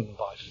driven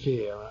by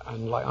fear.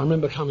 And like, I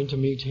remember coming to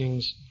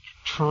meetings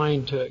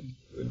trying to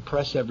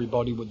impress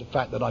everybody with the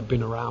fact that I'd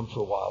been around for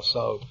a while.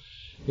 So,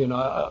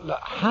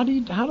 how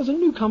does a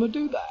newcomer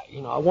do that?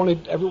 I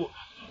wanted everyone.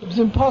 It was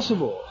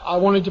impossible. I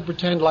wanted to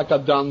pretend like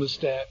I'd done the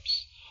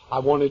steps. I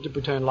wanted to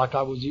pretend like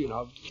I was,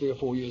 3 or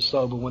 4 years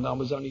sober when I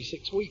was only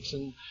 6 weeks,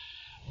 and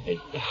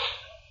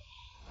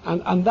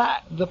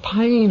that the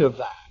pain of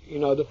that,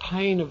 the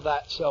pain of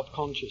that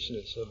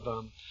self-consciousness, of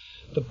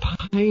the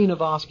pain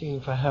of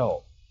asking for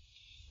help.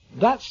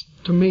 That's,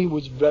 to me,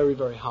 was very,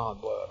 very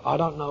hard work. I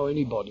don't know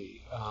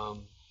anybody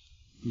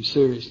who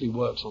seriously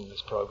works on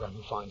this program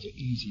who finds it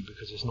easy,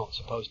 because it's not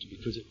supposed to,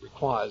 because it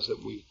requires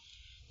that we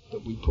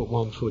put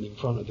one foot in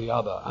front of the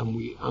other.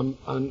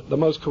 And the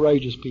most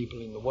courageous people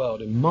in the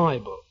world, in my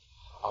book,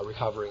 are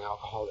recovering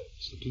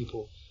alcoholics, the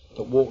people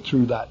that walk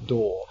through that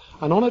door.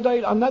 And on a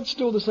day, and that's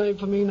still the same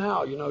for me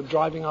now,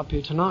 driving up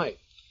here tonight.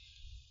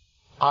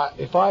 I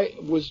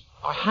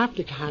have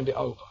to hand it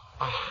over.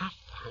 I have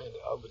to hand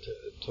it over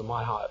to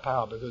my higher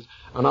power, because,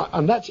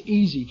 and that's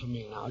easy for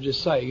me now. I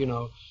just say,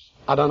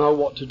 I don't know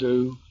what to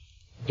do.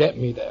 Get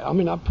me there. I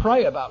mean, I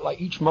pray about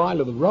like each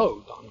mile of the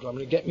road that I'm driving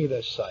to get me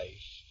there safe.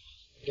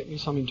 Get me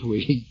something to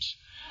eat.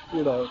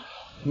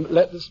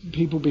 Let the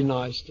people be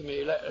nice to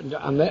me.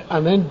 And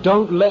then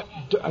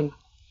and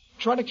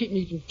try to keep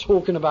me from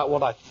talking about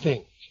what I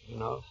think.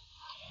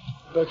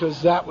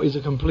 Because that is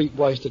a complete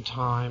waste of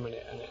time.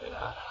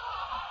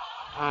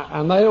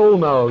 And they all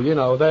know.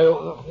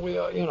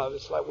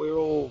 It's like we're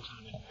all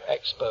kind of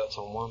experts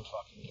on one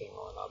fucking thing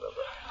or another.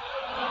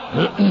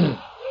 But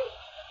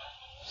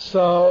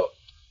so,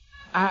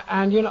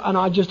 and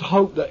I just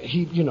hope that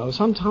he,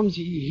 sometimes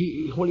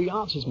he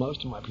answers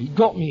most of my, he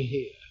got me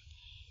here.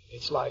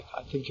 It's like,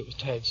 I think it was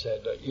Ted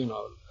said that,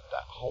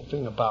 that whole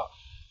thing about,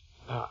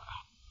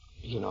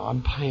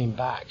 I'm paying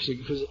back.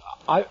 Because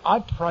I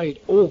prayed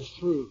all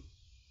through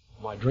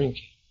my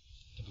drinking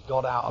to be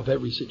got out of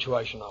every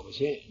situation I was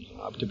in,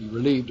 to be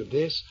relieved of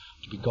this,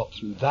 to be got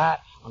through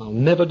that, and I'll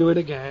never do it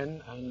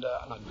again, and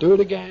I'd do it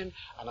again,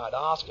 and I'd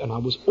ask, and I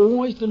was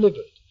always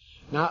delivered.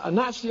 Now, and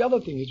that's the other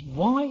thing, is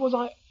why was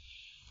I...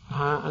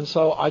 and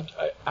so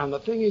and the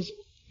thing is,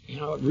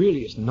 it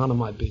really is none of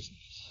my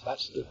business.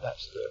 That's the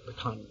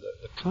kind of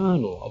the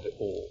kernel of it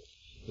all.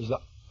 Is that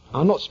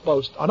I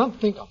don't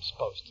think I'm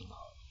supposed to know.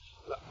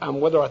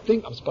 And whether I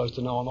think I'm supposed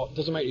to know or not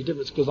doesn't make any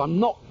difference, because I'm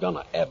not going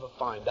to ever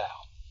find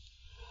out.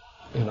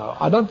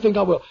 I don't think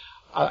I will.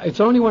 It's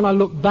only when I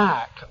look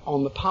back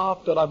on the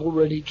path that I've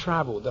already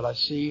traveled that I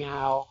see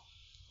how,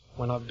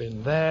 when I've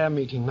been there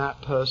meeting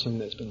that person,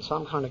 there's been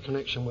some kind of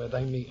connection where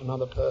they meet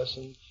another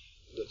person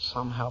that's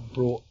somehow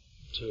brought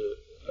to,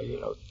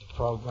 the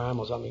program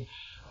or something.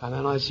 And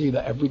then I see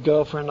that every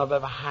girlfriend I've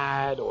ever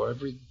had, or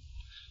every,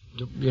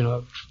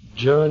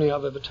 journey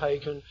I've ever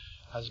taken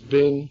has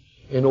been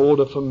in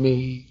order for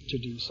me to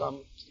do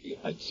some,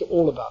 it's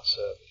all about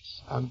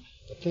service. And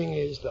the thing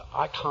is that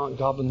I can't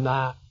govern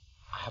that.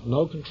 I have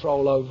no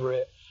control over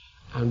it.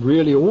 And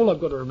really all I've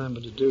got to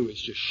remember to do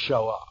is just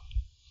show up.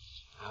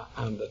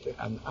 And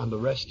the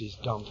rest is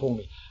done for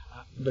me.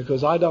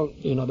 Because I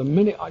don't, the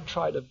minute I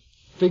try to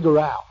figure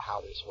out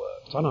how this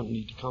works, I don't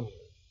need to come here.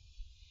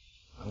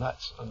 And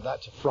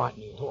that's a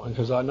frightening thought,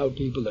 because I know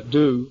people that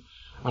do,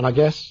 and I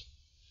guess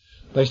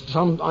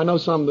I know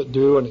some that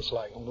do, and it's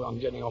like I'm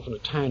getting off on a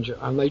tangent,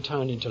 and they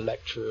turn into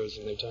lecturers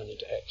and they turn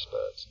into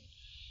experts.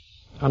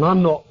 And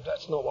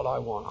that's not what I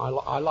want.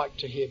 I like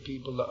to hear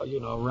people that are,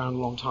 around a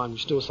long time who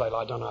still say,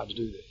 I don't know how to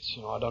do this,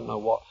 I don't know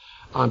what,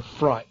 I'm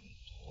frightened.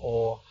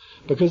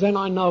 Because then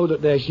I know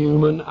that they're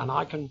human, and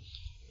I can,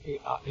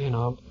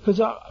 because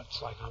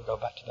it's like I go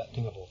back to that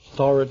thing of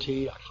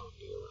authority. I can't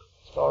be around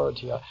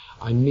authority.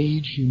 I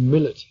need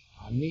humility.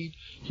 I need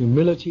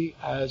humility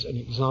as an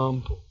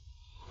example.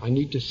 I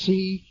need to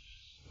see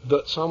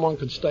that someone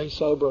can stay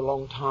sober a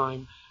long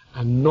time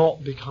and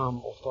not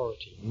become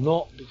authority,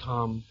 not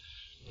become,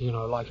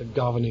 like a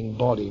governing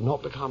body,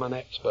 not become an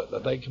expert,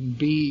 that they can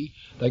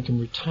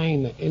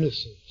retain their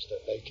innocence,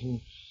 that they can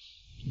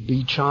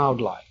be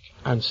childlike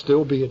and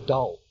still be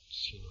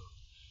adults,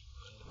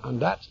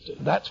 And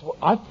that's what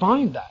I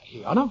find that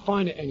here. I don't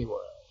find it anywhere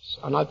else.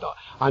 And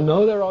I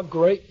know there are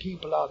great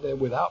people out there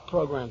without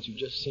programs who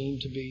just seem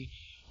to be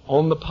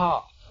on the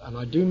path, and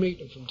I do meet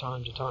them from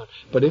time to time.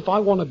 But if I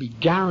want to be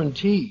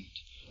guaranteed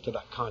to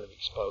that kind of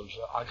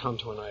exposure, I come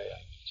to an AA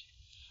meeting,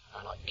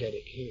 and I get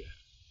it here.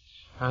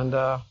 And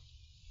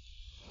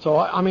so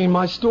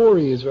my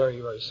story is very,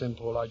 very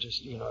simple. I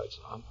just,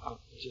 I'm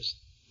just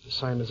the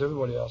same as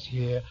everybody else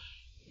here.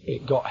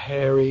 It got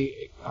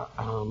hairy,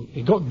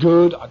 it got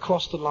good, I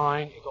crossed the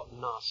line, it got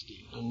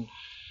nasty. And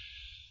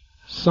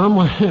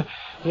somewhere,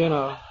 and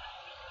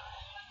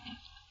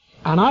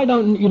I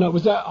don't, it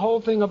was that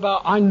whole thing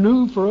about, I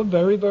knew for a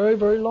very, very,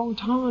 very long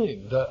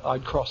time that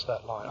I'd crossed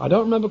that line. I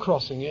don't remember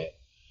crossing it,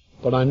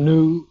 but I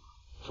knew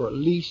for at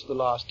least the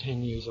last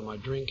 10 years of my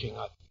drinking,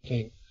 I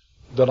think,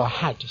 that I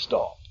had to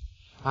stop.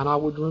 And I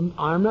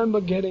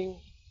remember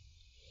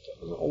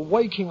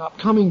waking up,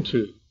 coming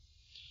to,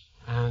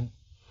 and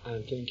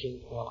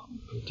thinking, well,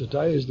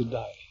 today is the day.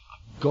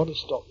 I've got to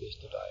stop this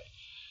today.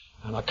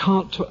 And I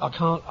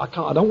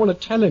don't want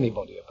to tell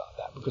anybody about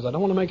that, because I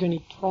don't want to make any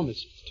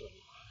promises to anyone.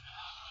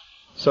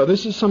 So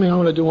this is something I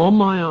want to do on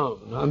my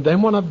own. And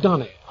then when I've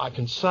done it, I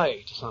can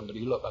say to somebody,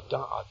 look,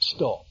 I've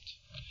stopped.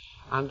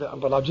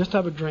 But I'll just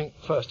have a drink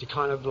first to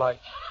kind of like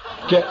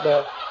get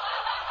there,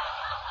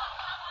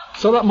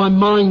 so that my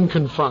mind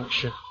can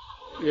function,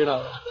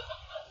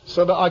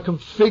 so that I can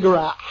figure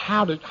out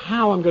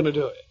how I'm going to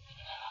do it.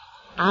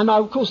 And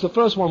of course, the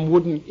first one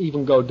wouldn't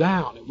even go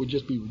down. It would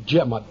just be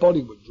my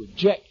body would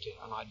reject it,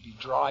 and I'd be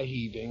dry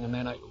heaving, and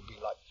then it would be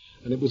like,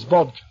 and it was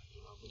vodka.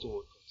 It was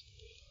all it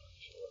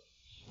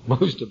was.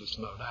 Most of us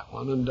know that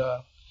one.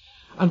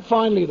 And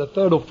finally, the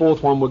third or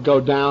fourth one would go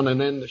down, and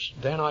then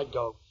I'd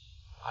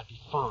be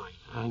fine.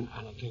 And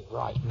I'd think,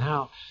 right,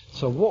 now,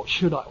 so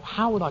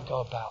how would I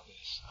go about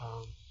this?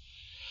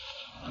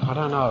 I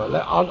don't know.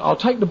 I'll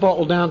take the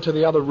bottle down to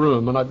the other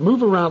room, and I'd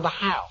move around the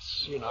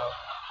house,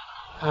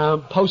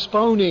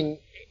 postponing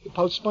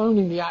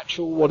the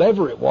actual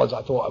whatever it was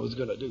I thought I was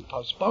going to do,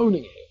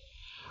 postponing it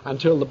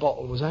until the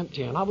bottle was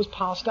empty, and I was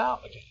passed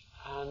out again.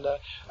 And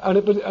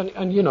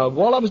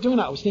while I was doing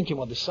that, I was thinking,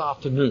 well, this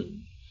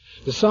afternoon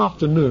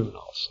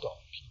I'll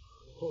stop.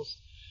 Of course,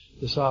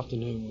 this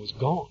afternoon was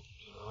gone,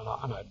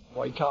 and I'd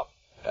wake up,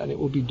 and it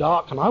would be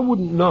dark, and I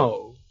wouldn't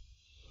know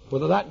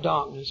whether that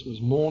darkness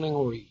was morning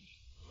or evening.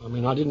 I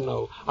mean, I didn't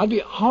know. I'd be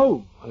at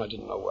home, and I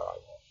didn't know where I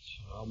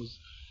was.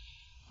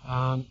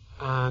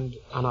 And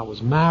I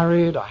was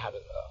married. I had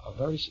a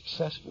very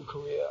successful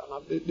career.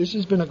 And this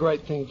has been a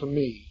great thing for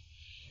me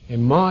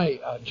in my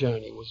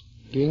journey, was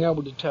being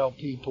able to tell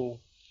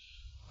people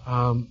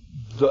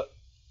that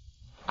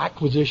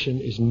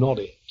acquisition is not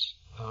it.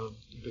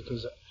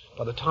 Because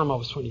by the time I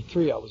was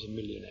 23, I was a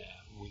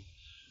millionaire. With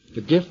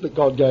the gift that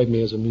God gave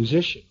me as a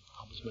musician,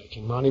 I was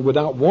making money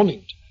without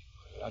wanting to.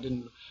 I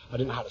didn't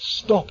know how to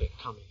stop it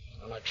coming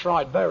in, and I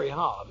tried very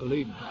hard,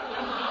 believe me.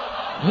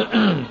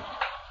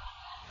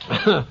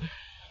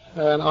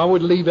 And I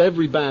would leave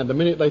every band. The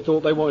minute they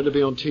thought they wanted to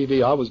be on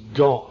TV, I was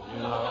gone.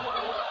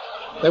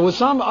 There was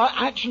some. I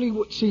actually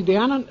would see the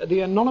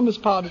anonymous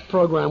part of the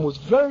program was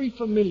very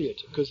familiar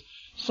because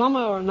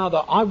somehow or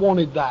another I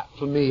wanted that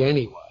for me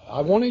anyway. I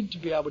wanted to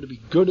be able to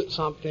be good at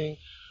something,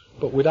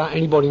 but without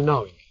anybody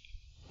knowing it.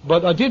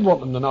 But I did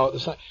want them to know at the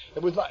same.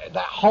 It was like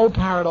that whole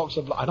paradox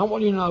of I don't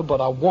want you to know, but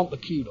I want the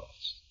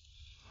kudos,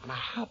 and I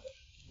had it.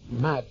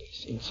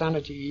 Madness,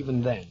 insanity,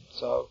 even then.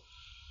 So,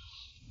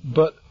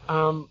 but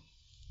the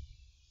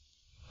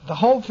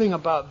whole thing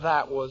about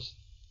that was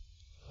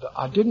that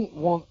I didn't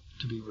want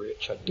to be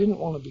rich. I didn't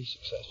want to be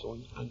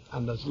successful,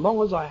 and as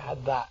long as I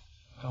had that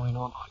going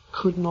on, I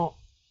could not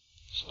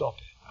stop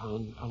it.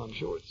 And I'm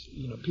sure it's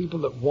people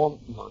that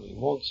want money,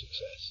 want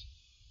success.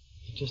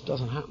 It just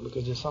doesn't happen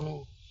because there's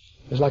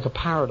like a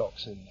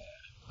paradox in there.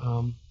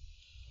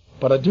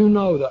 But I do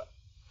know that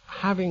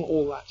having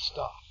all that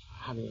stuff,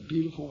 having a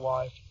beautiful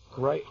wife, a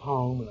great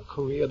home, and a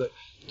career that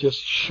just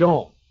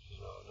shone,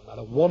 no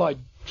matter what I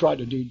tried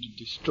to do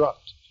to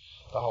destruct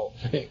the whole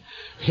thing,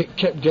 it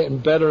kept getting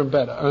better and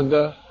better.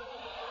 And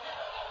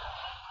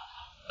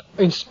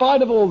in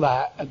spite of all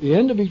that, at the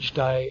end of each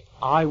day,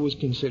 I was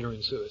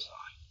considering suicide.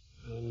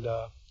 And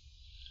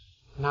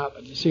now,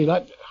 see,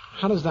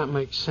 how does that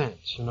make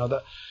sense?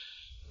 That.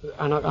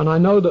 And I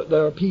know that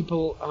there are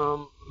people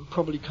who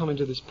probably come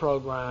into this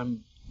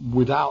program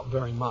without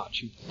very much,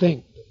 who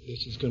think that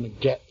this is going to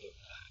get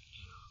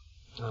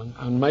them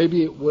that, and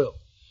maybe it will,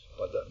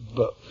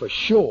 but for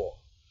sure,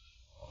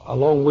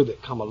 along with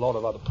it come a lot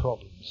of other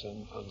problems,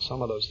 and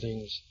some of those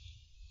things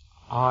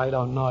I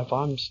don't know if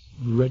I'm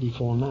ready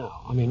for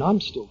now. I mean, I'm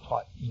still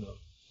quite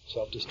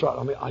self-destruct.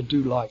 I mean, I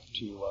do like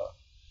to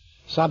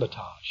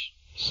self-sabotage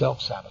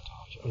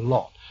a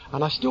lot,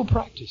 and I still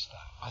practice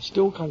that. I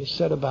still kind of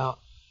set about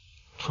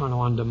trying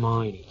to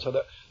undermine it, so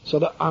that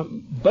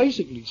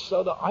basically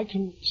so that I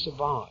can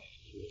survive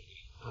really,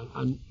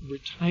 and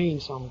retain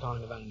some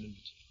kind of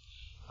anonymity.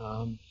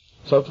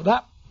 So for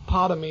that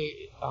part of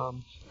me,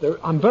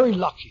 I'm very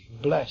lucky,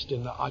 blessed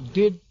in that I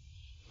did,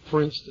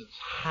 for instance,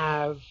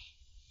 have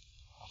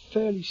a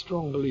fairly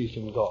strong belief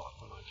in God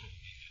when I came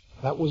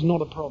here. That was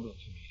not a problem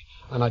for me,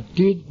 and I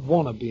did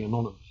want to be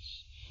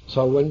anonymous.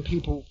 So when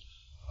people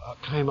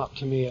came up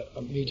to me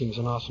at meetings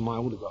and asked for my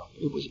autograph,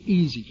 it was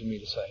easy for me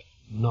to say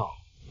no.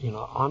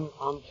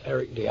 I'm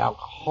Eric the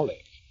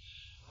alcoholic.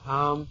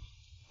 And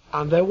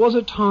there was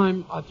a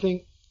time, I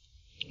think,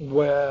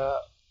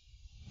 where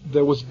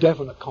there was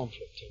definite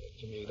conflict in it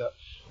for me. That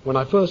when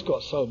I first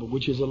got sober,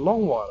 which is a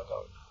long while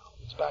ago now,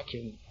 it was back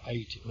in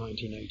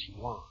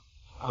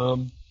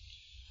 1981,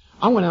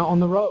 I went out on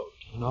the road.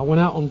 I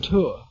went out on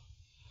tour,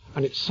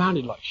 and it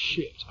sounded like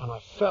shit, and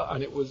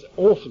it was an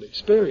awful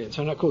experience.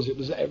 And of course, it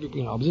was I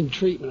was in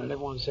treatment, and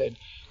everyone said,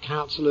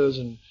 counsellors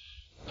and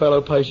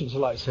fellow patients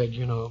alike said,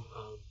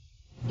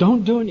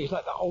 don't do anything. It's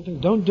like that whole thing.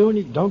 Don't do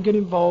anything. Don't get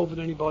involved with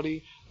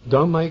anybody.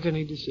 Don't make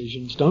any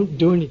decisions. Don't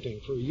do anything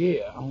for a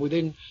year. And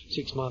within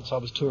 6 months, I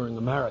was touring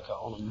America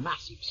on a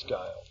massive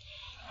scale,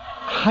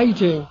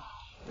 hating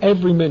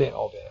every minute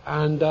of it,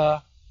 and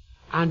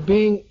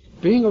being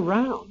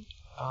around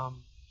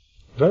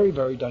very,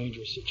 very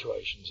dangerous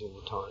situations all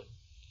the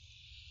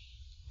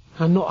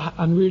time,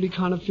 and really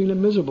kind of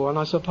feeling miserable. And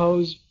I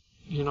suppose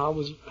I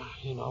was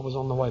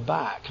on the way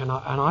back, and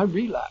I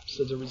relapsed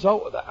as a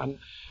result of that.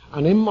 And I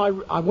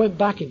went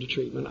back into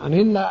treatment, and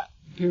in that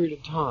period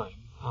of time,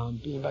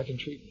 being back in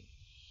treatment,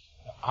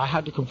 I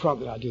had to confront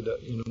the idea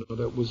that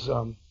there was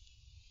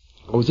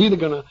I was either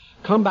going to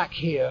come back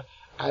here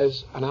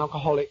as an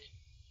alcoholic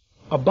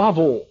above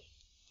all,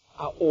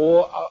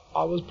 or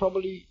I was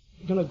probably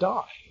going to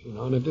die, you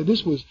know. And if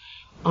this was,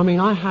 I mean,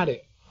 I have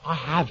it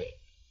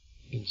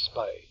in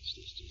spades,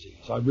 this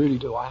disease. I really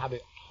do. I have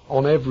it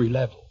on every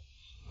level.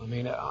 I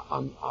mean,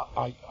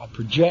 I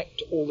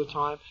project all the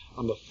time.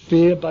 I'm a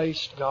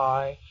fear-based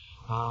guy.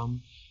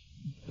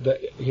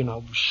 You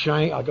know,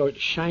 shame. I go into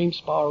shame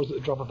spirals at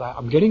the drop of that.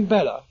 I'm getting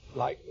better.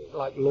 Like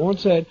Lauren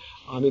said,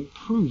 I'm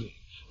improving.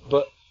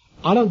 But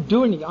I don't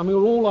do anything. I mean,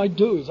 all I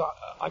do is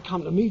I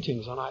come to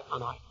meetings and I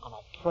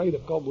pray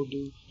that God will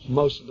do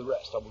most of the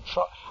rest. I will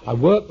try. I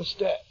work the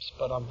steps,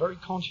 but I'm very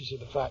conscious of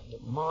the fact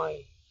that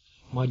my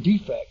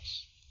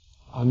defects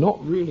are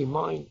not really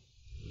mine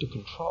to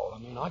control. I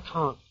mean,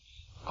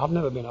 I've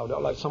never been able to,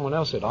 like someone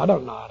else said, I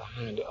don't know how to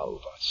hand it over.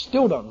 I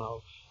still don't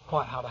know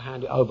quite how to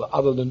hand it over,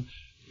 other than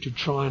to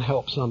try and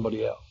help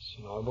somebody else.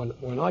 You know,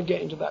 when I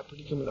get into that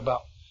predicament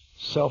about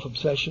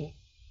self-obsession,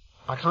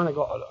 I kind of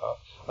got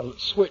a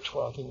switch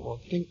where I think, well,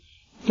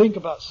 think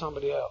about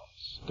somebody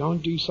else. Go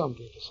and do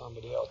something for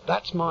somebody else.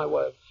 That's my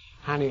way of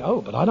handing it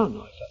over, but I don't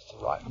know if that's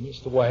the right. I mean, it's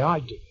the way I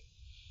do it.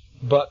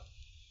 But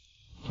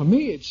for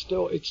me,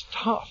 it's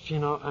tough, you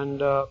know, and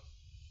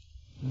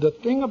the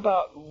thing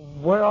about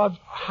where I've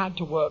had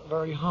to work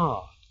very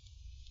hard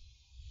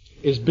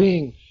is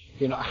being,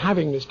 you know,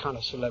 having this kind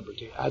of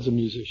celebrity as a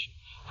musician,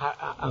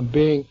 and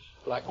being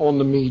like on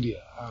the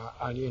media,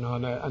 and you know,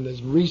 and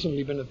there's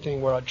recently been a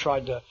thing where I've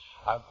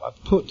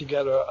put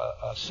together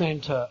a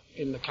center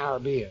in the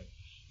Caribbean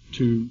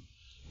to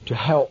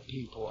help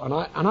people,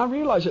 and I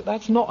realize that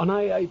that's not an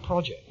AA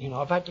project. You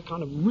know, I've had to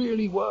kind of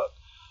really work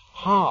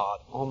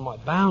hard on my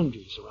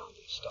boundaries around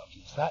this stuff.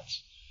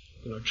 That's,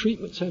 you know,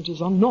 treatment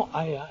centers are not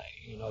AA.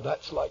 You know,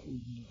 that's like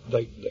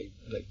they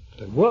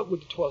work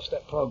with the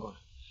 12-step program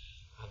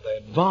and they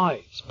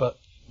advise, but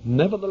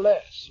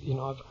nevertheless, you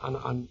know,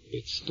 and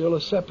it's still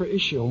a separate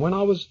issue. And when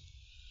I was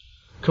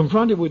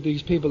confronted with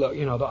these people that,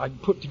 you know, that I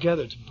put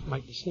together to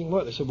make this thing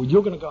work, they said, well,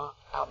 you're going to go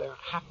out there and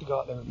have to go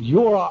out there.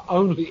 You're our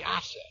only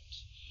asset.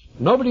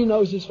 Nobody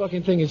knows this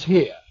fucking thing is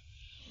here.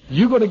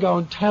 You got to go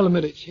and tell them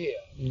that it's here.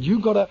 You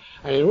got to,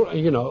 and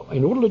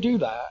in order to do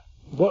that,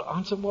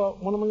 I said, well,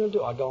 what am I going to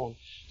do? I go on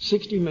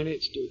 60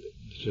 Minutes, do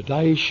the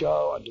Today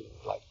Show, I do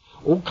like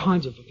all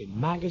kinds of fucking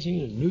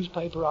magazine and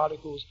newspaper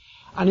articles,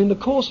 and in the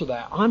course of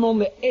that, I'm on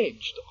the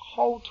edge the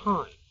whole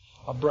time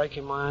of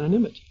breaking my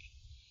anonymity.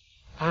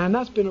 And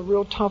that's been a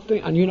real tough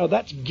thing, and you know,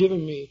 that's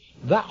given me,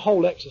 that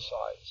whole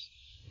exercise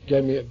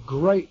gave me a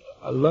great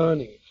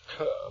learning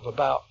curve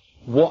about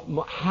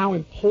how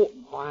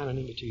important my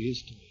anonymity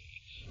is to me.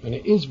 And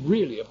it is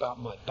really about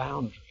my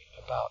boundary,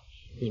 about,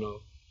 you know,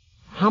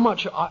 how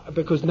much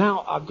because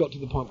now I've got to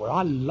the point where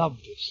I love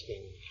this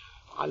thing.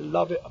 I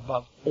love it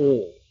above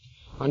all.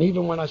 And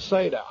even when I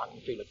say that, I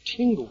can feel a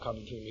tingle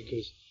coming through me,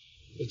 because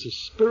it's a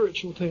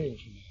spiritual thing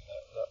for me,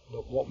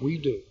 that what we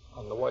do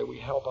and the way we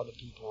help other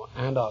people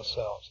and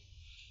ourselves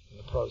in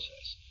the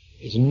process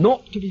is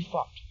not to be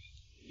fucked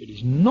with. It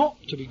is not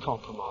to be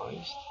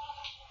compromised.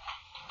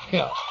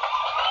 Yeah.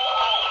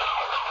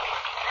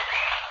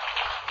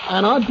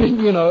 And I've been,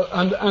 you know,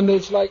 and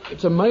it's like,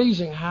 it's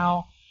amazing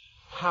how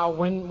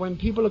when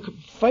people are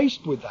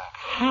faced with that,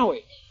 how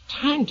it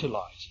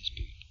tantalizes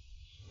people.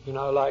 You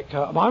know, like,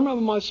 I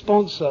remember my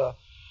sponsor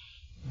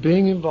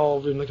being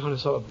involved in the kind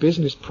of sort of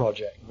business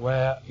project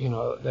where, you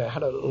know, they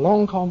had a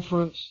long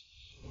conference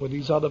with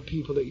these other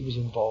people that he was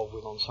involved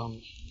with on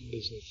some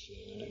business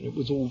thing, and it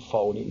was all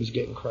folding, it was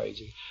getting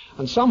crazy.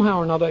 And somehow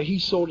or another, he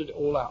sorted it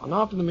all out. And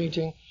after the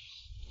meeting,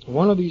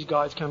 one of these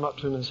guys came up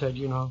to him and said,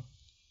 you know,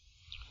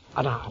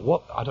 I don't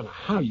know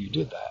how you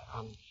did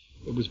that.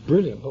 It was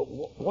brilliant, but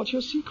what's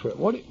your secret?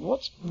 What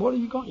are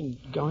you got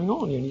going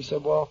on? And he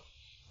said, well,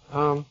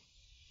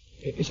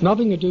 it's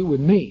nothing to do with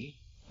me,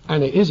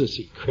 and it is a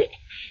secret.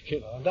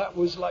 You know, that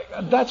was like,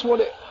 that's what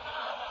it.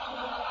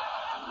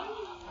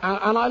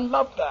 And I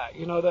love that,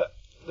 you know,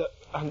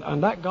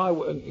 and that guy,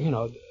 you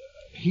know,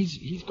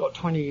 he's got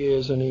 20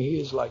 years and he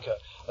is like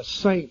a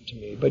saint to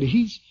me, but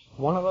he's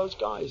one of those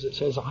guys that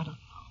says, I don't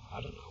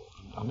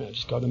know. I mean, I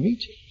just go to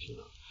meetings, you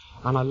know.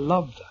 And I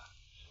love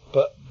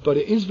that. But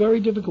it is very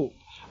difficult.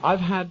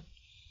 I've had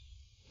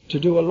to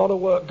do a lot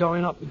of work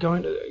going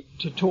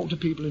to talk to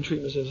people in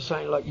treatment centers,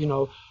 saying, like, you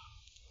know,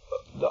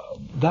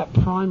 that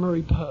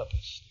primary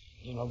purpose,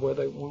 you know,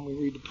 when we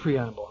read the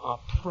preamble, our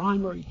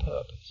primary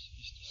purpose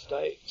is to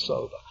stay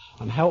sober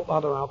and help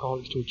other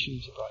alcoholics to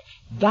achieve sobriety.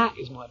 That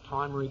is my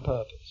primary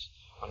purpose.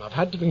 And I've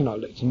had to, you know,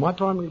 listen, my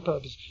primary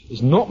purpose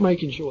is not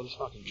making sure this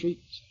fucking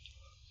treatment center.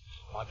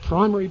 My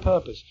primary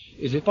purpose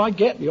is, if I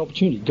get the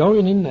opportunity,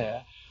 going in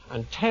there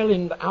and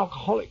telling the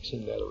alcoholics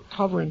in there, the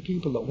recovering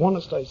people that want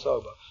to stay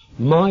sober,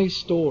 my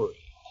story,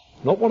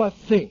 not what I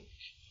think,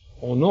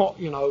 or not,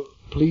 you know,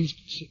 please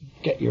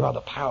get your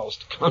other pals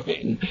to come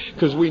in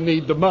because we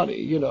need the money,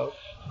 you know,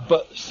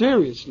 but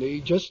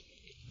seriously, just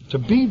to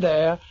be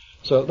there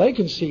so that they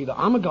can see that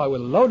I'm a guy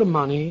with a load of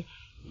money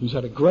who's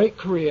had a great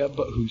career,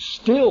 but who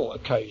still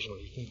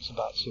occasionally thinks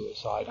about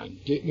suicide, and,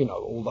 you know,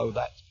 although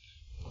that's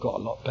got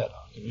a lot better,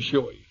 I can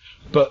assure you.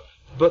 But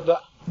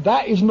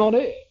that is not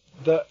it.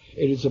 That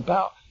it is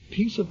about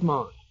peace of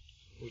mind,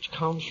 which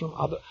comes from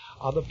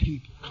other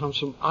people, comes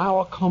from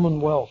our common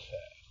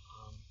welfare.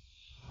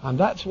 And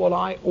that's what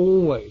I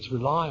always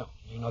rely on.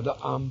 You know, that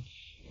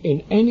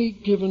in any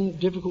given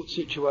difficult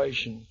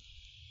situation,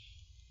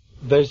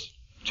 there's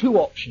two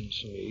options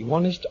for me.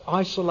 One is to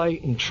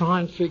isolate and try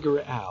and figure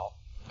it out,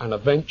 and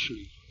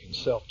eventually can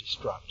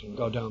self-destruct and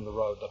go down the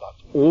road that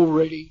I've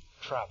already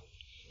travelled.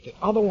 The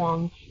other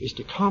one is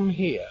to come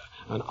here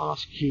and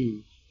ask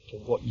you for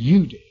what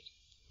you did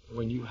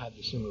when you had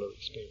the similar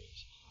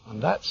experience.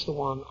 And that's the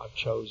one I've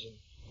chosen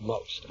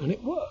most. And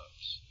it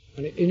works.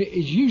 And it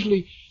is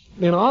usually,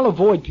 you know, I'll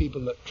avoid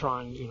people that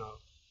try and, you know,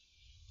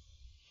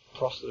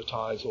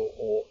 proselytize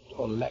or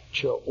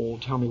lecture or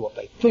tell me what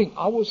they think.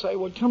 I will say,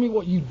 well, tell me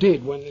what you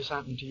did when this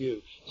happened to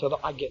you, so that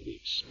I get the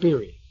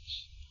experience.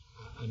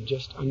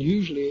 And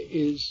usually it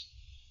is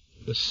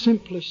the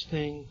simplest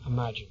thing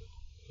imaginable,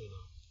 you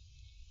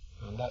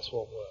know. And that's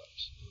what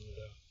works.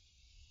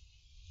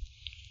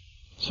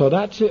 So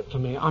that's it for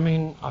me. I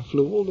mean, I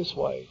flew all this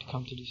way to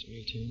come to this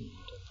meeting.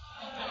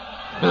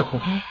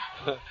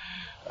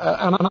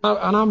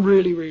 And I'm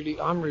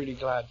really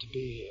glad to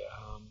be here.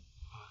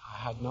 I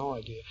had no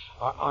idea.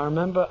 I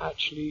remember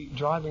actually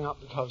driving up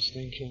the coast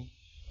thinking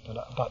that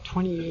about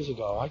 20 years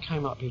ago I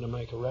came up here to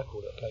make a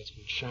record at a place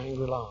called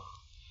Shangri-La.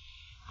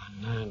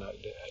 And man,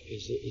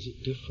 is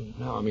it different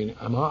now? I mean,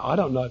 I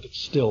don't know if it's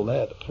still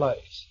there, the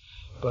place.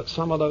 But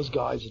some of those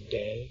guys are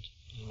dead,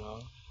 you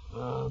know.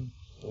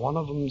 One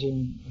of them's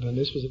and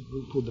this was a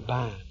group called The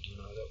Band, you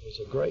know, that was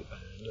a great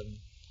band. And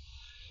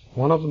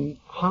one of them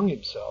hung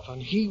himself,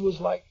 and he was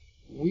like,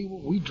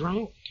 we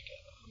drank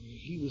together. I mean,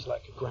 he was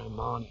like a Grand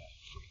Marnier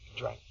freak.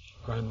 Drank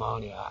Grand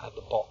Marnier at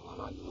the bottom,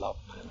 and I love,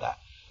 man,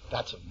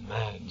 that's a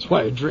man's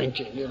way of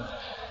drinking, you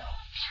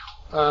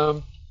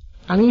know.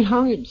 And he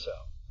hung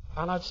himself.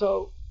 And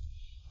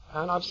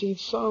I've seen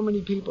so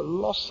many people,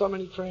 lost so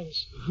many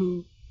friends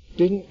who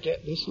didn't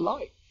get this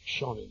light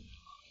shone in their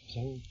lives.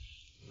 And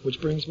which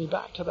brings me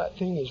back to that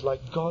thing, is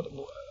like God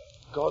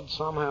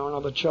somehow or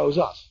another chose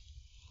us,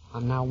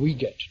 and now we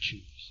get to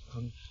choose.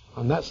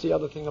 And that's the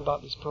other thing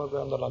about this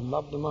program that I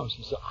love the most,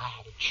 is that I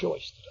had a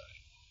choice today.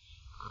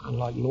 And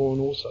like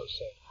Lauren also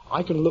said,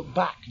 I can look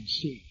back and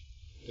see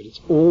that it's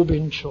all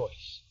been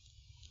choice,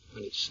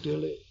 and it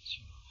still is.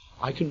 You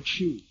know. I can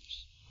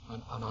choose.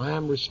 And I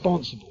am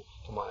responsible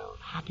for my own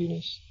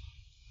happiness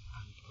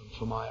and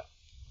for my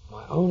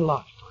own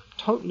life. I'm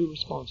totally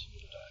responsible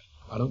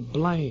today. I don't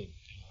blame anyone.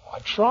 I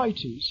try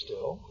to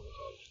still,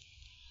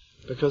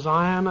 because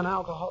I am an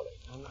alcoholic,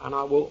 and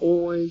I will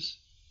always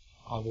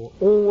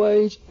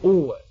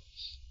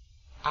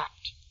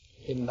act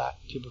in that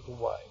typical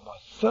way. My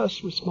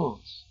first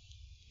response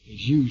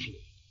is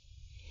usually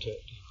to,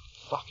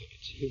 fuck it,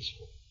 it's his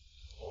fault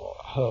or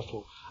her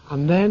fault,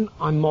 and then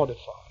I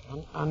modify.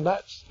 And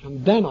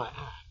then I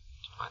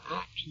act. I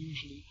act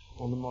usually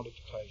on the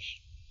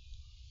modification.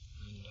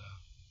 And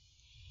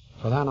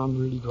for that I'm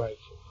really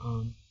grateful.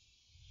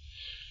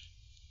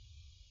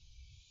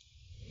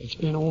 It's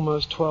been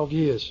almost 12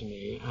 years for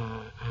me,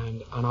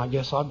 and I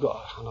guess I've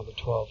got another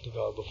 12 to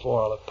go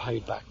before I'll have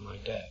paid back my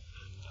debt.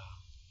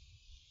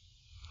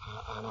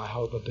 And I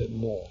hope a bit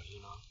more, you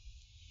know.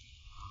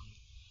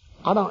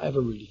 I don't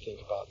ever really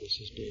think about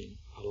this as being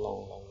a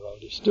long, long road.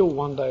 It's still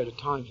one day at a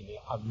time for me.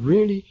 I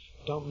really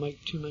don't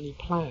make too many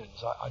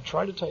plans. I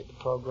try to take the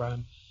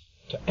program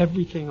to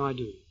everything I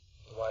do.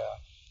 The way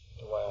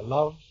I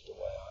love, the way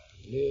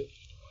I live,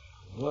 the way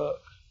I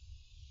work.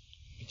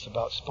 It's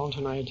about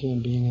spontaneity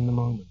and being in the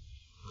moment.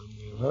 And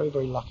we're very,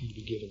 very lucky to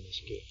be given this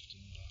gift.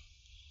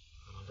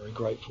 And I'm very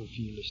grateful for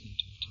you listening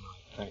to me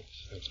tonight.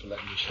 Thanks. Thanks for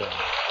letting me share.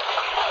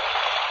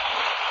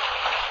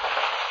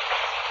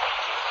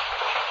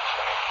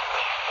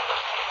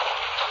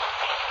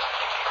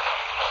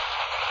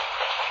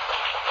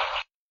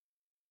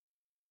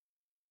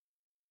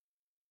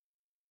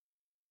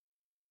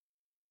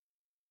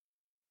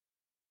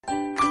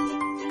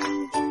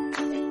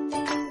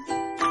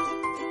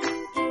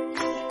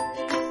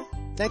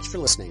 Thanks for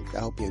listening. I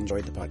hope you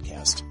enjoyed the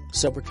podcast.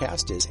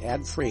 Sobercast is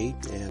ad-free,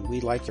 and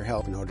we'd like your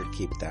help in order to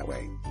keep it that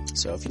way.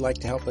 So if you'd like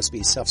to help us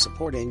be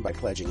self-supporting by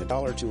pledging $1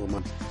 or $2 a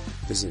month,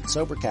 visit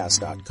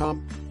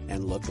Sobercast.com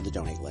and look for the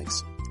donate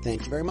links.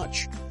 Thank you very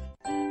much.